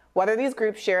ideals, whether these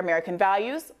groups share American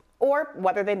values or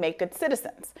whether they make good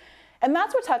citizens. And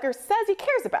that's what Tucker says he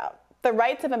cares about, the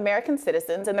rights of American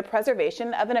citizens and the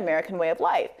preservation of an American way of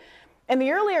life. In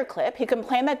the earlier clip, he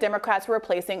complained that Democrats were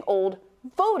replacing old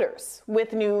voters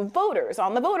with new voters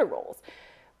on the voter rolls.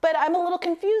 But I'm a little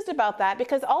confused about that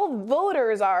because all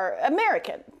voters are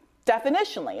American.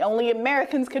 Definitionally, only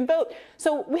Americans can vote.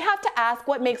 So we have to ask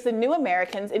what makes the new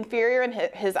Americans inferior in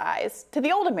his eyes to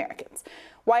the old Americans.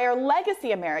 Why are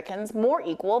legacy Americans more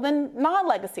equal than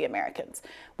non-legacy Americans?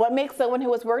 What makes someone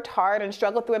who has worked hard and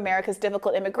struggled through America's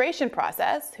difficult immigration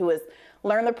process, who has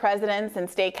learned the presidents and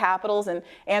state capitals and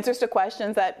answers to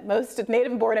questions that most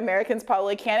native-born Americans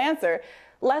probably can't answer,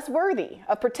 less worthy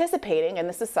of participating in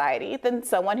the society than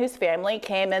someone whose family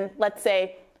came in, let's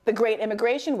say, the great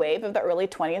immigration wave of the early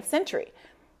 20th century?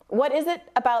 What is it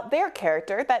about their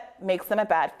character that makes them a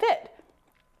bad fit?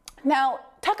 Now,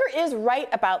 Tucker is right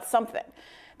about something.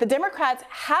 The Democrats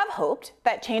have hoped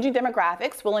that changing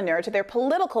demographics will inure to their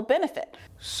political benefit.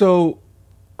 So,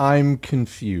 I'm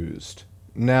confused.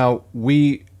 Now,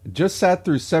 we just sat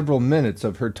through several minutes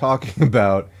of her talking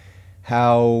about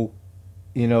how,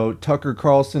 Tucker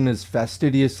Carlson is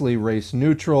fastidiously race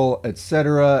neutral,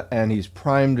 etc., and he's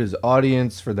primed his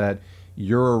audience for that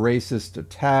 "you're a racist"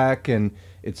 attack, and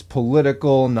it's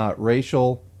political, not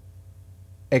racial.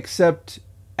 Except,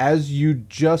 as you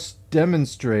just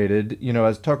demonstrated,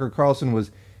 as Tucker Carlson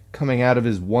was coming out of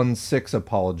his 1-6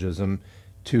 apologism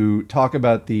to talk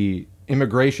about the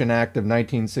Immigration Act of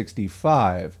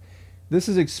 1965, this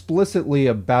is explicitly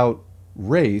about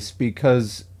race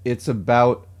because it's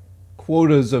about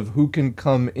quotas of who can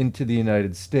come into the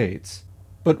United States.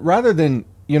 But rather than,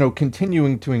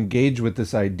 continuing to engage with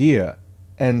this idea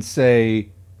and say,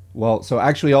 well, so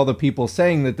actually all the people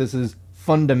saying that this is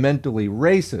fundamentally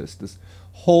racist, this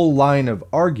whole line of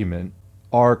argument,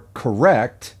 are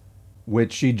correct,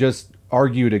 which she just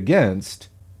argued against,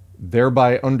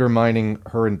 thereby undermining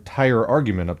her entire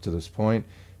argument up to this point,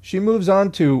 she moves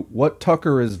on to what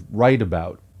Tucker is right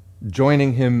about,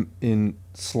 joining him in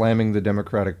slamming the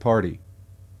Democratic Party.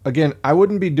 Again, I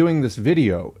wouldn't be doing this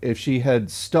video if she had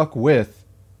stuck with,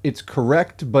 it's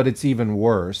correct, but it's even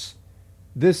worse.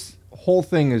 This whole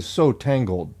thing is so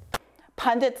tangled.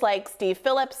 Pundits like Steve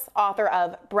Phillips, author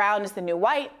of Brown is the New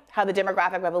White, How the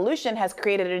Demographic Revolution Has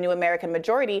Created a New American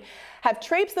Majority, have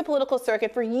traipsed the political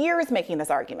circuit for years making this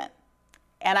argument.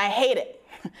 And I hate it.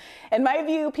 In my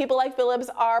view, people like Phillips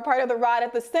are part of the rod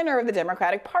at the center of the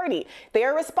Democratic Party. They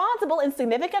are responsible in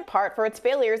significant part for its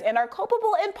failures and are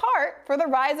culpable in part for the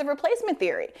rise of replacement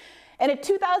theory. In a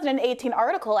 2018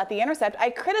 article at The Intercept, I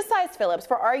criticized Phillips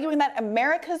for arguing that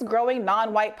America's growing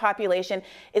non-white population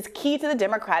is key to the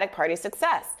Democratic Party's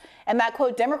success, and that,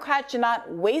 quote, Democrats should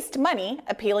not waste money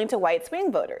appealing to white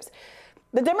swing voters.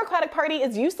 The Democratic Party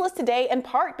is useless today in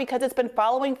part because it's been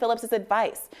following Phillips'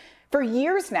 advice. For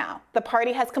years now, the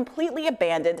party has completely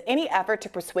abandoned any effort to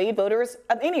persuade voters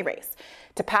of any race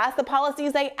to pass the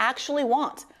policies they actually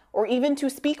want, or even to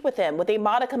speak with them with a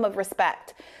modicum of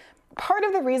respect. Part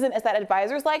of the reason is that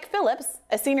advisors like Phillips,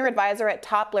 a senior advisor at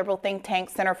top liberal think tank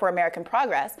Center for American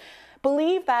Progress,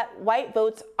 believe that white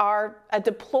votes are a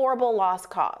deplorable lost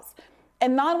cause.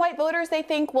 And non-white voters, they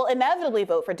think, will inevitably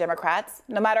vote for Democrats,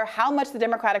 no matter how much the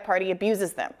Democratic Party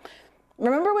abuses them.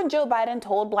 Remember when Joe Biden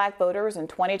told black voters in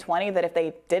 2020 that if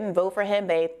they didn't vote for him,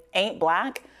 they ain't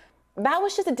black? That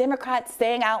was just a Democrat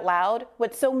saying out loud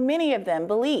what so many of them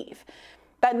believe,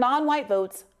 that non-white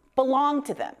votes belong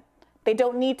to them. They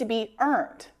don't need to be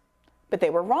earned. But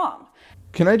they were wrong.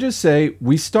 Can I just say,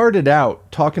 we started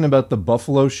out talking about the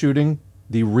Buffalo shooting,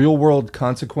 the real-world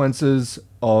consequences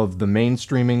of the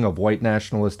mainstreaming of white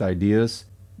nationalist ideas.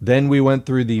 Then we went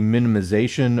through the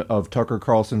minimization of Tucker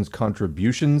Carlson's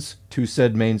contributions to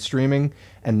said mainstreaming.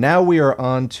 And now we are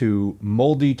on to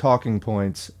moldy talking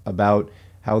points about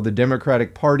how the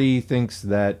Democratic Party thinks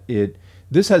that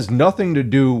this has nothing to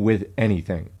do with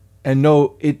anything. And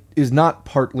no, it is not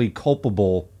partly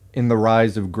culpable in the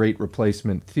rise of great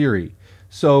replacement theory.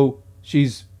 So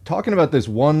she's talking about this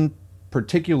one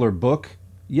particular book.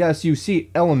 Yes, you see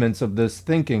elements of this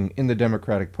thinking in the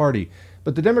Democratic Party,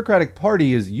 but the Democratic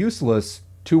Party is useless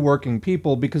to working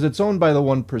people because it's owned by the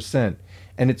 1%,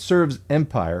 and it serves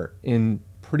empire in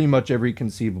pretty much every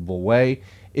conceivable way.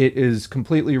 It is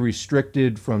completely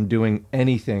restricted from doing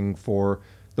anything for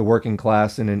the working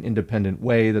class in an independent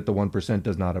way that the 1%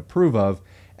 does not approve of.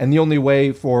 And the only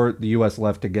way for the US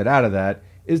left to get out of that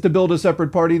is to build a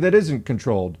separate party that isn't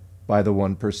controlled by the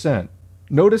 1%.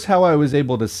 Notice how I was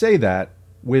able to say that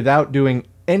without doing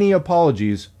any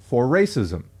apologies for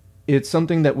racism. It's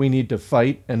something that we need to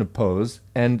fight and oppose,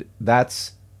 and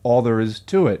that's all there is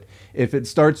to it. If it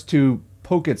starts to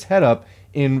poke its head up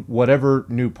in whatever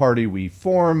new party we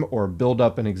form or build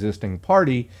up an existing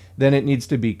party, then it needs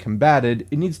to be combated.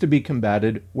 It needs to be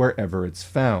combated wherever it's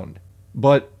found.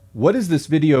 But what is this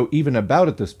video even about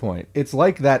at this point? It's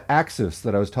like that axis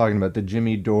that I was talking about, the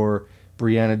Jimmy Dore,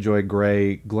 Brianna Joy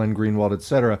Gray, Glenn Greenwald,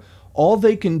 etc. All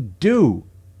they can do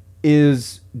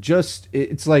is just,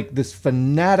 it's like this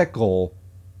fanatical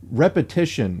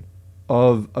repetition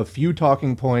of a few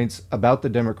talking points about the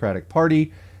Democratic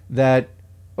Party that,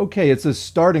 okay, it's a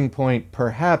starting point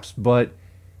perhaps, but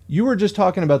you were just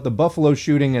talking about the Buffalo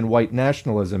shooting and white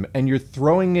nationalism, and you're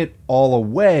throwing it all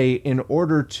away in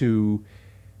order to,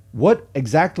 what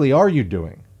exactly are you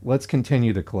doing? Let's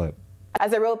continue the clip.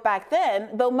 As I wrote back then,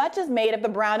 though much is made of the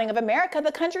browning of America,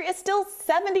 the country is still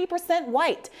 70%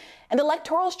 white, and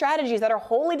electoral strategies that are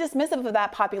wholly dismissive of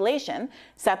that population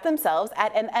set themselves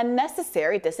at an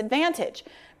unnecessary disadvantage.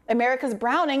 America's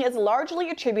browning is largely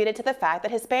attributed to the fact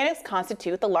that Hispanics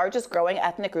constitute the largest growing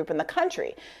ethnic group in the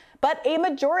country. But a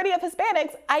majority of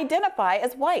Hispanics identify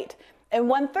as white, and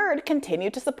 1/3 continue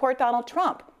to support Donald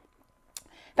Trump.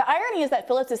 The irony is that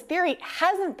Phillips's theory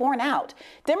hasn't borne out.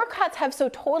 Democrats have so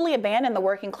totally abandoned the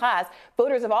working class,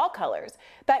 voters of all colors,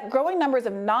 that growing numbers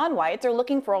of non-whites are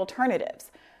looking for alternatives.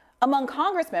 Among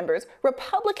Congress members,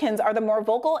 Republicans are the more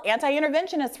vocal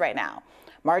anti-interventionists right now.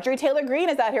 Marjorie Taylor Greene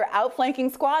is out here outflanking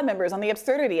squad members on the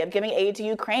absurdity of giving aid to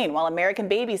Ukraine while American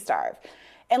babies starve.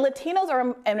 And Latinos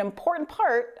are an important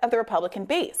part of the Republican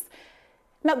base.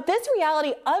 Now, this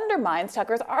reality undermines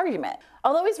Tucker's argument.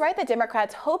 Although he's right that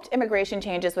Democrats hoped immigration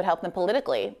changes would help them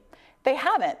politically, they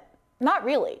haven't. Not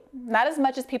really. Not as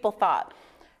much as people thought.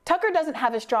 Tucker doesn't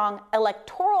have a strong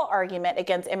electoral argument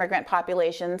against immigrant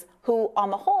populations who, on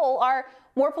the whole, are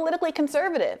more politically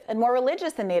conservative and more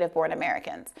religious than native-born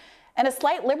Americans. And a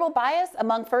slight liberal bias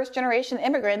among first-generation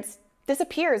immigrants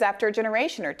disappears after a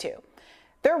generation or two.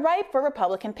 They're ripe for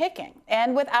Republican picking.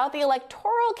 And without the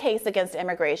electoral case against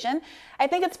immigration, I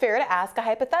think it's fair to ask a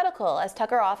hypothetical, as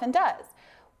Tucker often does.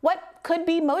 What could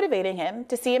be motivating him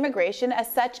to see immigration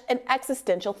as such an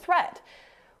existential threat?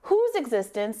 Whose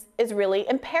existence is really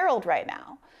imperiled right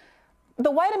now? The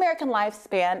white American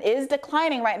lifespan is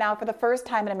declining right now for the first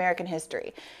time in American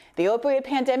history. The opioid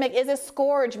pandemic is a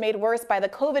scourge made worse by the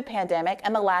COVID pandemic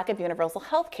and the lack of universal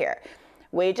health care.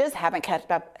 Wages haven't kept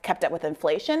up with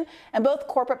inflation, and both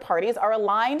corporate parties are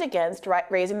aligned against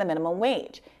raising the minimum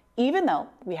wage, even though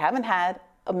we haven't had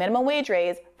a minimum wage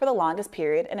raise for the longest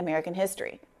period in American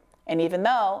history, and even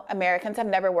though Americans have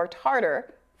never worked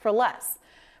harder for less.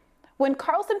 When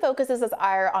Carlson focuses his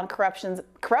ire on corruption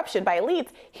by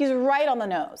elites, he's right on the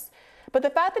nose. But the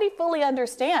fact that he fully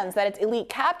understands that it's elite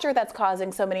capture that's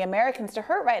causing so many Americans to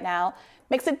hurt right now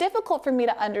makes it difficult for me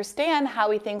to understand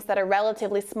how he thinks that a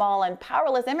relatively small and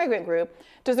powerless immigrant group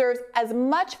deserves as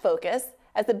much focus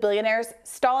as the billionaires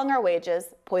stalling our wages,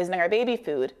 poisoning our baby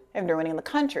food, and ruining the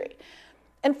country.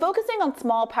 And focusing on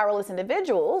small, powerless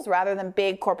individuals rather than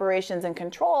big corporations in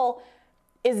control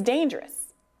is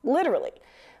dangerous, literally.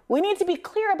 We need to be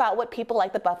clear about what people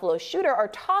like the Buffalo shooter are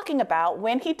talking about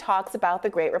when he talks about the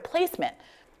Great Replacement.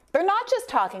 They're not just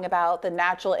talking about the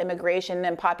natural immigration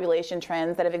and population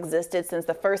trends that have existed since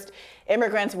the first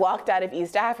immigrants walked out of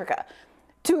East Africa.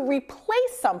 To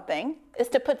replace something is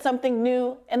to put something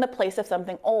new in the place of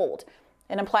something old.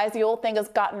 It implies the old thing is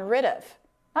gotten rid of,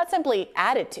 not simply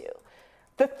added to.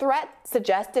 The threat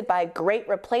suggested by Great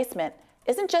Replacement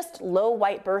isn't just low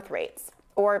white birth rates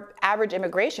or average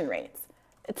immigration rates.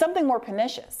 It's something more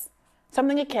pernicious,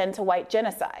 something akin to white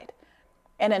genocide.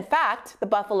 And in fact, the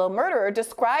Buffalo murderer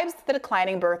describes the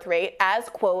declining birth rate as,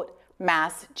 quote,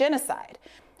 mass genocide.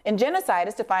 And genocide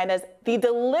is defined as the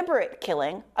deliberate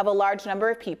killing of a large number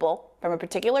of people from a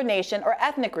particular nation or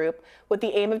ethnic group with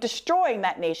the aim of destroying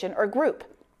that nation or group.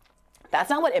 That's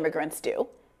not what immigrants do.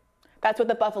 That's what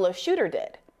the Buffalo shooter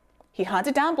did. He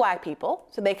hunted down black people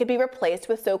so they could be replaced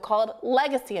with so-called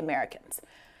legacy Americans,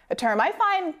 a term I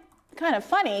find kind of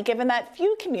funny given that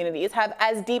few communities have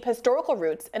as deep historical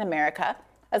roots in America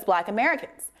as black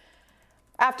Americans.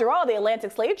 After all, the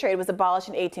Atlantic slave trade was abolished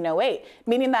in 1808,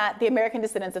 meaning that the American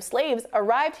descendants of slaves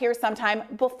arrived here sometime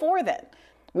before then.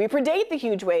 We predate the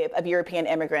huge wave of European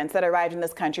immigrants that arrived in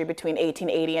this country between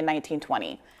 1880 and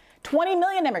 1920. 20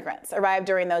 million immigrants arrived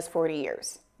during those 40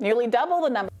 years, nearly double the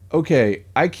number. Okay,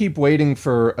 I keep waiting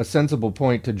for a sensible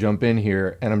point to jump in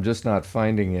here, and I'm just not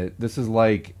finding it. This is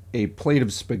like a plate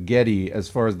of spaghetti as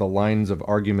far as the lines of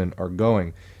argument are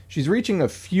going. She's reaching a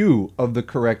few of the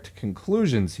correct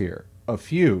conclusions here. A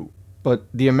few. But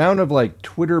the amount of like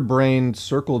Twitter-brained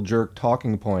circle jerk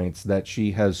talking points that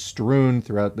she has strewn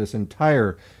throughout this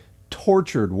entire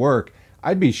tortured work,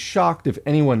 I'd be shocked if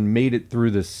anyone made it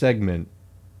through this segment.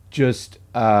 Just,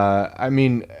 I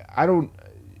mean,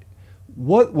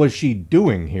 what was she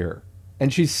doing here?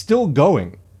 And she's still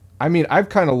going. I mean, I've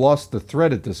kind of lost the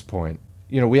thread at this point.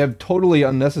 You know, we have totally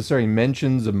unnecessary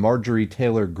mentions of Marjorie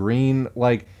Taylor Greene.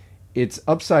 Like, it's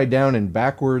upside down and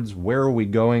backwards. Where are we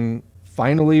going?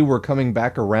 Finally, we're coming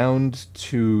back around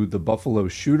to the Buffalo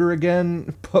shooter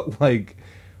again. But, like,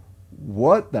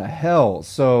 what the hell?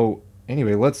 So,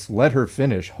 anyway, let's let her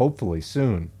finish, hopefully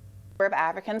soon. Of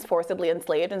Africans forcibly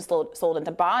enslaved and sold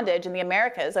into bondage in the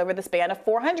Americas over the span of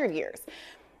 400 years.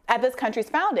 At this country's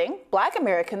founding, black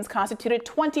Americans constituted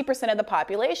 20% of the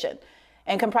population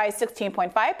and comprised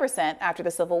 16.5% after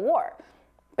the Civil War.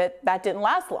 But that didn't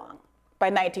last long. By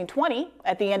 1920,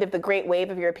 at the end of the great wave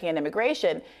of European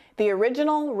immigration, the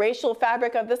original racial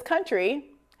fabric of this country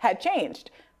had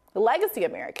changed. The legacy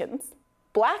Americans,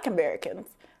 black Americans,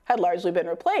 had largely been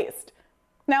replaced.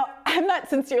 Now, I'm not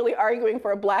sincerely arguing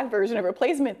for a black version of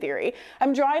replacement theory.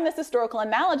 I'm drawing this historical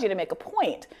analogy to make a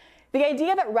point. The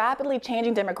idea that rapidly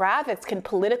changing demographics can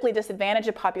politically disadvantage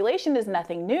a population is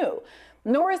nothing new,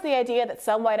 nor is the idea that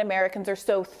some white Americans are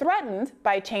so threatened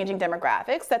by changing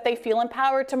demographics that they feel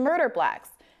empowered to murder blacks,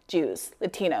 Jews,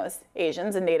 Latinos,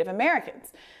 Asians, and Native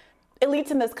Americans.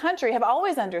 Elites in this country have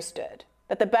always understood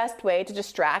that the best way to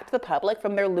distract the public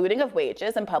from their looting of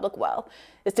wages and public wealth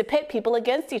is to pit people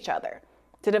against each other,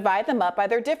 to divide them up by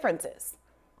their differences.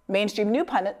 Mainstream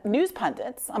news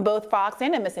pundits on both Fox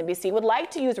and MSNBC would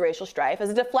like to use racial strife as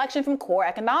a deflection from core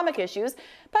economic issues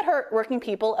that hurt working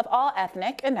people of all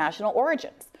ethnic and national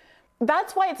origins.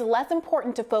 That's why it's less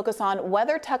important to focus on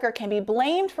whether Tucker can be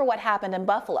blamed for what happened in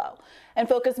Buffalo and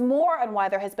focus more on why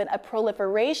there has been a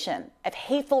proliferation of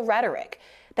hateful rhetoric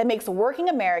that makes working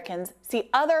Americans see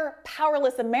other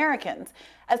powerless Americans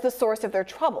as the source of their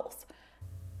troubles.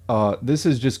 This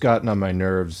has just gotten on my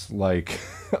nerves, like,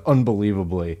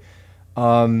 unbelievably.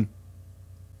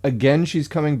 Again, she's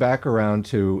coming back around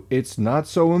to, it's not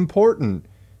so important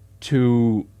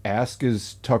to ask,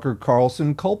 is Tucker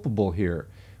Carlson culpable here?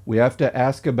 We have to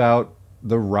ask about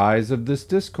the rise of this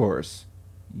discourse.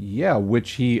 Yeah,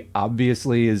 which he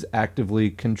obviously is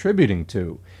actively contributing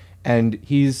to. And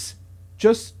he's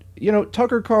just, you know,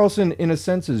 Tucker Carlson, in a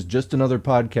sense, is just another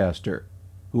podcaster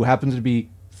who happens to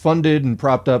be funded and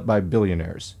propped up by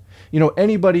billionaires. You know,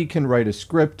 anybody can write a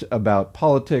script about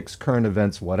politics, current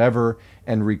events, whatever,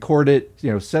 and record it,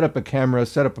 you know, set up a camera,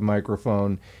 set up a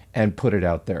microphone, and put it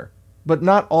out there. But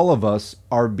not all of us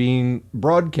are being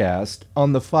broadcast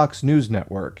on the Fox News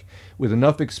network with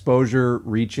enough exposure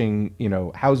reaching, you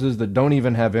know, houses that don't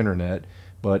even have internet,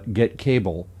 but get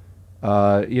cable,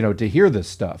 you know, to hear this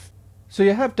stuff. So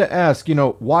you have to ask, you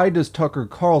know, why does Tucker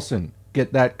Carlson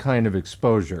get that kind of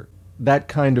exposure? That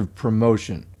kind of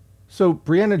promotion. So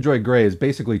Brianna Joy Gray is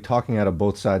basically talking out of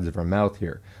both sides of her mouth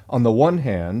here. On the one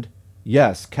hand,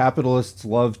 yes, capitalists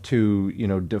love to, you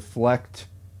know, deflect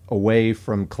away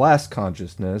from class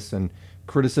consciousness and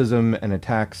criticism and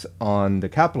attacks on the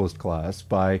capitalist class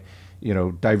by, you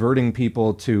know, diverting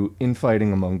people to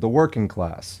infighting among the working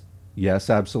class. Yes,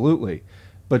 absolutely.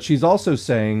 But she's also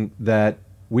saying that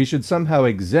we should somehow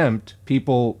exempt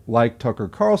people like Tucker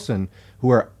Carlson,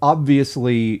 who are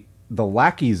obviously the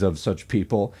lackeys of such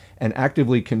people and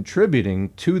actively contributing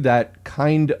to that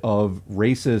kind of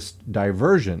racist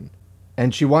diversion.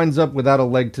 And she winds up without a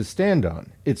leg to stand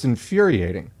on. It's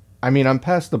infuriating. I mean, I'm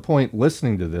past the point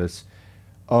listening to this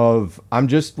of, I'm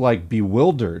just like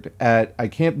bewildered at, I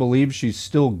can't believe she's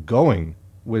still going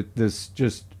with this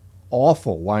just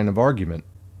awful line of argument.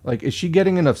 Like, is she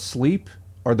getting enough sleep?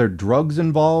 Are there drugs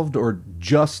involved? Or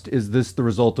just is this the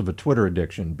result of a Twitter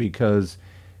addiction? Because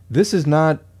this is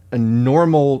not a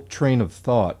normal train of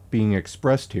thought being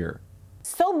expressed here.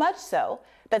 So much so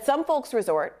that some folks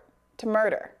resort to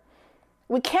murder.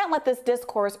 We can't let this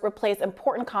discourse replace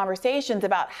important conversations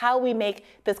about how we make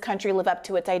this country live up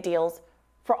to its ideals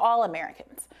for all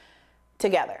Americans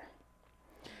together.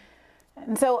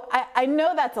 And so I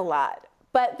know that's a lot,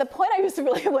 but the point I just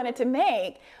really wanted to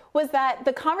make was that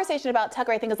the conversation about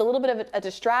Tucker, I think, is a little bit of a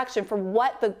distraction from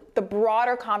what the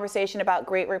broader conversation about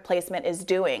great replacement is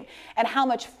doing and how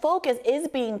much focus is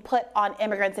being put on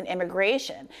immigrants and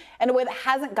immigration in a way that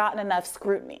hasn't gotten enough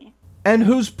scrutiny. And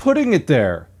who's putting it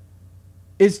there?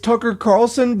 Is Tucker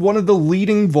Carlson one of the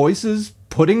leading voices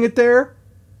putting it there?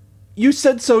 You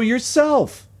said so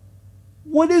yourself.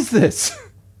 What is this?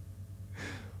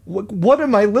 What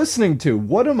am I listening to?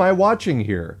 What am I watching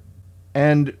here?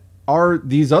 And are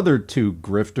these other two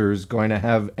grifters going to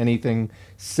have anything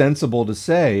sensible to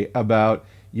say about,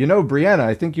 you know, Brianna,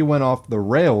 I think you went off the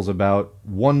rails about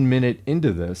 1 minute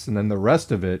into this, and then the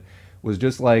rest of it was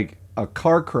just like a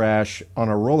car crash on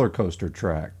a roller coaster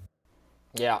track.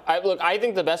 Yeah, I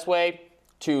think the best way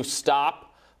to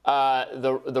stop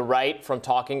the right from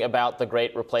talking about the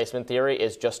great replacement theory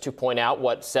is just to point out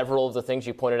what several of the things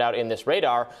you pointed out in this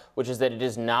radar, which is that it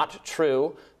is not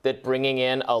true that bringing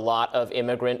in a lot of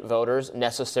immigrant voters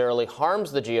necessarily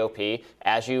harms the GOP.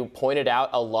 As you pointed out,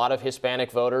 a lot of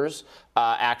Hispanic voters,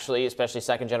 actually, especially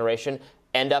second generation,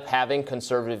 end up having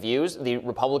conservative views. The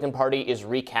Republican Party is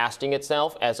recasting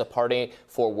itself as a party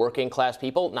for working class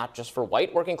people, not just for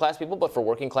white working class people, but for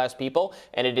working class people.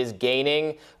 And it is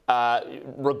gaining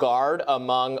regard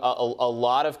among a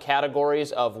lot of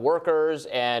categories of workers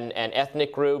and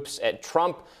ethnic groups. And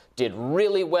Trump did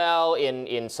really well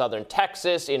in southern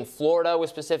Texas, in Florida with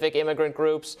specific immigrant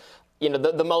groups. You know,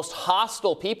 the most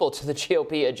hostile people to the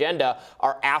GOP agenda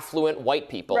are affluent white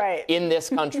people in this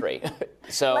country.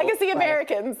 So legacy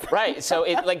Americans. Right. So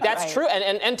that's true.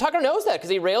 And Tucker knows that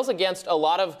because he rails against a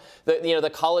lot of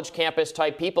the college campus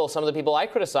type people, some of the people I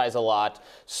criticize a lot.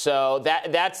 So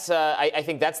I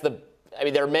think that's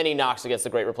there are many knocks against the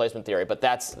great replacement theory, but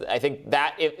I think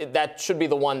that should be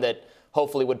the one that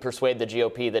hopefully would persuade the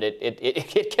GOP that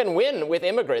it can win with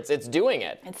immigrants. It's doing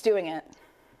it. It's doing it.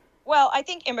 Well, I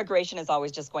think immigration is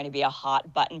always just going to be a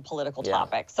hot button political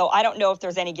topic. So I don't know if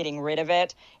there's any getting rid of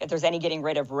it, if there's any getting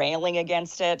rid of railing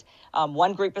against it.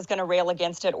 One group is going to rail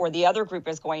against it, or the other group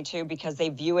is going to because they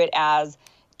view it as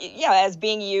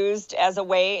being used as a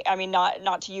way,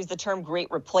 not to use the term great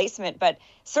replacement, but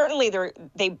certainly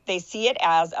they see it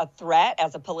as a threat,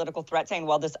 as a political threat, saying,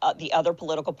 well, the other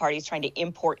political party is trying to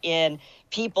import in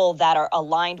people that are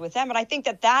aligned with them. And I think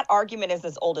that argument is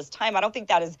as old as time. I don't think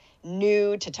that is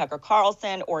new to Tucker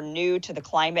Carlson or new to the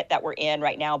climate that we're in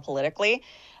right now politically.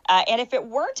 And if it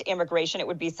weren't immigration, it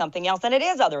would be something else. And it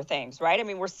is other things, right? I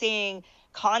mean, we're seeing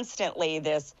constantly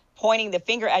this pointing the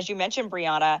finger, as you mentioned,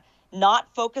 Brianna,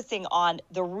 not focusing on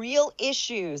the real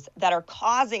issues that are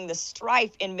causing the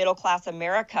strife in middle-class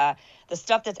America, the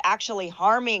stuff that's actually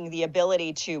harming the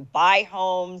ability to buy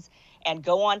homes and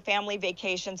go on family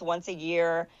vacations once a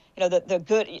year, the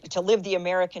good, to live the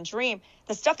American dream,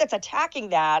 the stuff that's attacking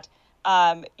that,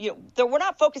 we're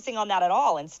not focusing on that at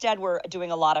all. Instead, we're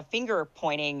doing a lot of finger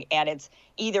pointing, and it's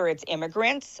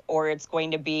immigrants or it's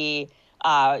going to be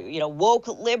woke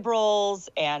liberals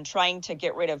and trying to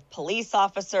get rid of police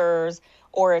officers,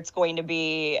 or it's going to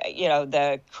be,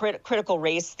 the critical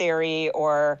race theory,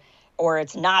 or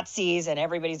it's Nazis and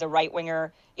everybody's a right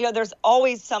winger. There's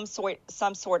always some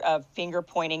sort of finger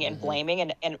pointing and blaming,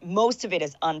 and most of it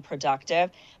is unproductive.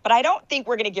 But I don't think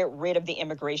we're going to get rid of the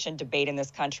immigration debate in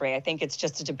this country. I think it's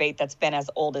just a debate that's been as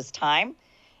old as time,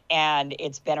 and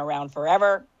it's been around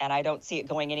forever, and I don't see it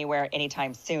going anywhere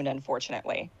anytime soon,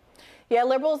 unfortunately. Yeah,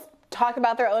 liberals talk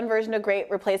about their own version of great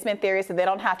replacement theory so they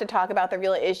don't have to talk about the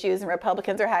real issues, and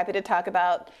Republicans are happy to talk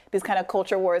about these kind of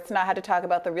culture wars to not have to talk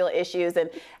about the real issues. And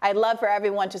I'd love for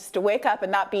everyone just to wake up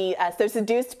and not be so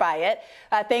seduced by it.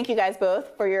 Thank you guys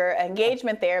both for your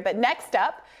engagement there. But next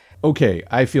up. Okay,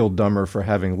 I feel dumber for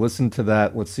having listened to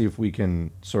that. Let's see if we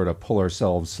can sort of pull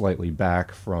ourselves slightly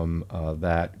back from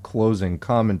that closing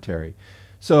commentary.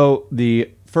 So the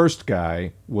first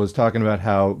guy was talking about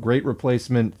how great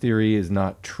replacement theory is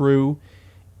not true,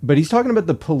 but he's talking about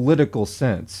the political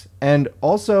sense. And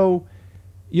also,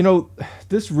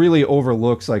 this really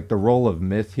overlooks like the role of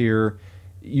myth here.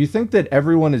 You think that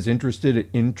everyone is interested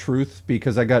in truth,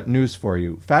 because I got news for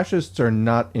you. Fascists are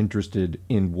not interested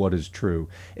in what is true.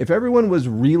 If everyone was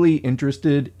really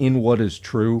interested in what is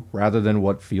true rather than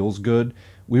what feels good,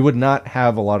 we would not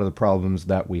have a lot of the problems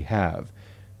that we have.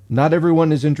 Not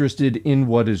everyone is interested in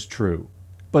what is true.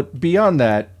 But beyond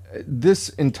that, this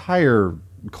entire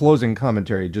closing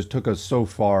commentary just took us so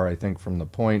far, I think, from the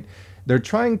point. They're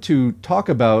trying to talk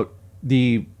about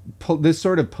this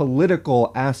sort of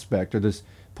political aspect, or this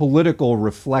political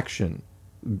reflection,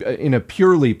 in a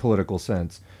purely political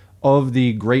sense, of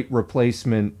the Great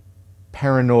Replacement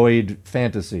paranoid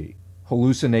fantasy,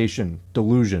 hallucination,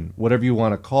 delusion, whatever you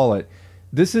want to call it.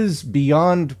 This is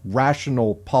beyond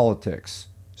rational politics.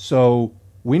 So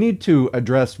we need to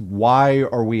address, why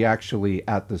are we actually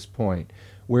at this point?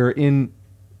 We're in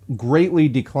greatly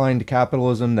declined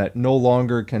capitalism that no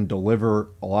longer can deliver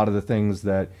a lot of the things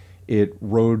that it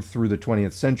rode through the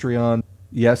 20th century on.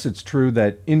 Yes, it's true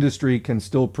that industry can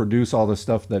still produce all the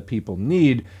stuff that people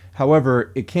need.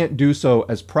 However, it can't do so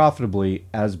as profitably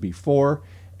as before,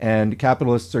 and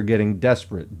capitalists are getting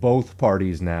desperate. Both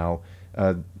parties now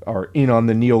are in on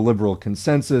the neoliberal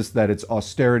consensus that it's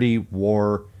austerity,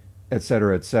 war,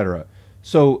 etc., etc.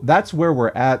 So that's where we're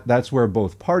at. That's where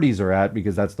both parties are at,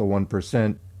 because that's the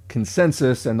 1%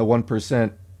 consensus, and the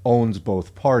 1% owns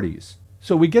both parties.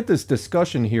 So we get this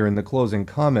discussion here in the closing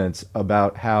comments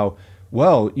about how,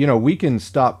 well, you know, we can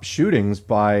stop shootings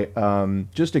by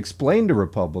just explain to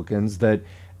Republicans that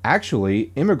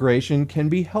actually immigration can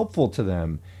be helpful to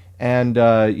them. And,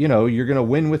 you know, you're going to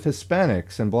win with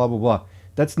Hispanics and blah, blah, blah.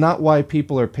 That's not why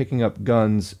people are picking up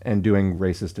guns and doing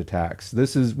racist attacks.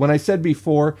 This is, when I said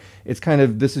before, it's kind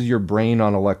of, this is your brain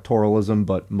on electoralism,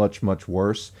 but much, much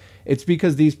worse. It's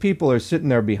because these people are sitting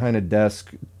there behind a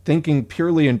desk thinking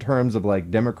purely in terms of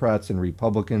like Democrats and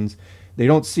Republicans. They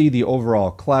don't see the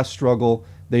overall class struggle.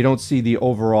 They don't see the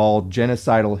overall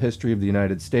genocidal history of the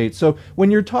United States. So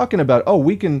when you're talking about, oh,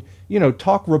 we can, you know,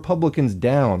 talk Republicans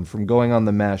down from going on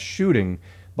the mass shooting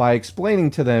by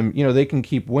explaining to them, you know, they can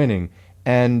keep winning.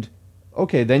 And,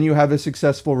 okay, then you have a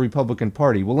successful Republican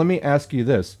Party. Well, let me ask you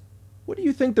this. What do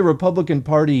you think the Republican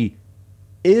Party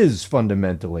is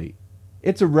fundamentally?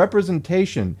 It's a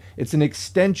representation. It's an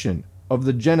extension of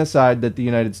the genocide that the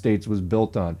United States was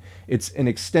built on. It's an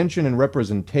extension and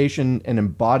representation and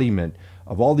embodiment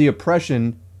of all the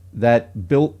oppression that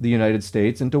built the United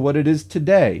States into what it is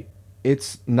today.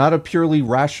 It's not a purely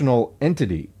rational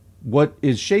entity. What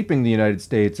is shaping the United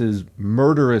States is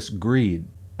murderous greed,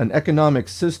 an economic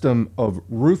system of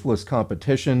ruthless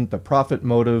competition, the profit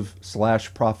motive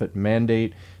 / profit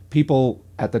mandate. People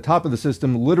at the top of the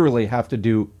system literally have to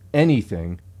do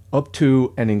anything, up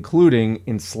to and including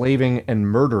enslaving and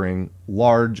murdering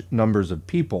large numbers of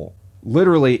people.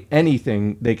 Literally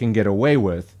anything they can get away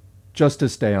with just to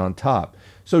stay on top.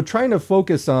 So trying to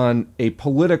focus on a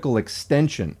political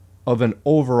extension of an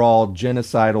overall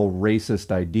genocidal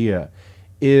racist idea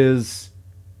is,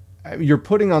 you're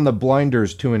putting on the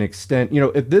blinders to an extent. You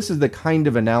know, if this is the kind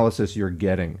of analysis you're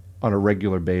getting on a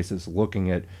regular basis,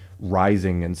 looking at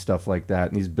Rising and stuff like that,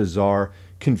 and these bizarre,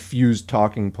 confused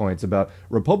talking points about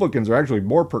Republicans are actually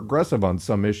more progressive on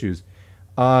some issues,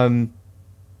 I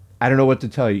don't know what to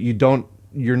tell you.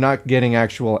 You're not getting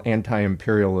actual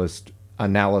anti-imperialist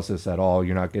analysis at all.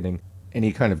 You're not getting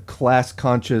any kind of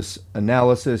class-conscious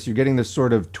analysis. You're getting this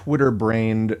sort of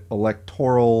Twitter-brained,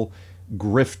 electoral,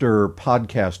 grifter,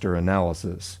 podcaster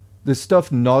analysis. This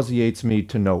stuff nauseates me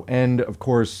to no end. Of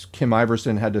course, Kim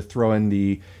Iverson had to throw in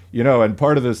the, you know, and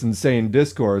part of this insane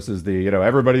discourse is the, you know,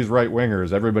 everybody's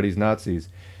right-wingers, everybody's Nazis.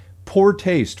 Poor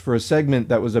taste for a segment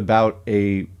that was about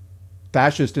a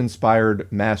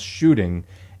fascist-inspired mass shooting,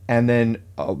 and then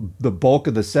the bulk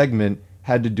of the segment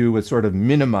had to do with sort of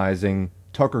minimizing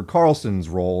Tucker Carlson's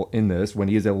role in this, when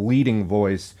he is a leading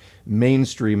voice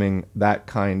mainstreaming that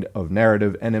kind of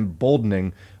narrative and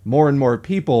emboldening more and more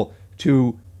people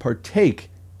to partake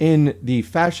in the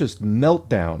fascist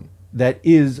meltdown that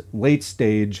is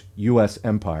late-stage U.S.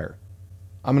 empire.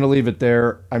 I'm going to leave it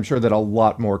there. I'm sure that a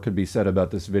lot more could be said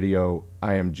about this video.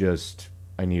 I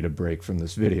need a break from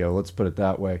this video. Let's put it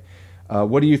that way.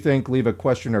 What do you think? Leave a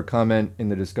question or comment in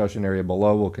the discussion area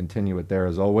below. We'll continue it there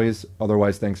as always.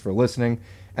 Otherwise, thanks for listening.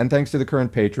 And thanks to the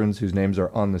current patrons whose names are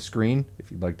on the screen.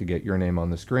 If you'd like to get your name on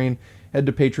the screen, head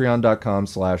to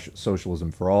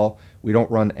patreon.com/socialismforall. We don't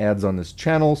run ads on this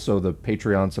channel, so the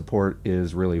Patreon support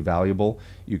is really valuable.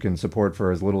 You can support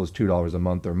for as little as $2 a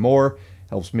month or more.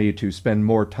 Helps me to spend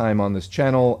more time on this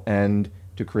channel and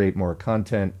to create more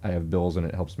content. I have bills and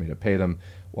it helps me to pay them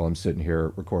while I'm sitting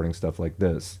here recording stuff like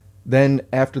this. Then,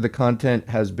 after the content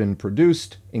has been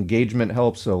produced, engagement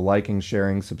helps, so liking,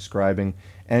 sharing, subscribing,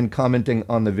 and commenting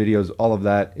on the videos, all of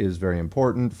that is very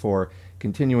important for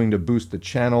continuing to boost the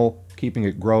channel, keeping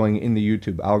it growing in the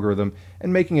YouTube algorithm,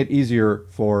 and making it easier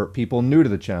for people new to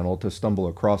the channel to stumble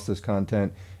across this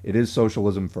content. It is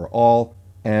socialism for all,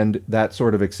 and that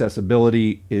sort of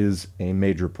accessibility is a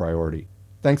major priority.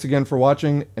 Thanks again for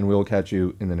watching, and we'll catch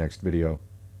you in the next video.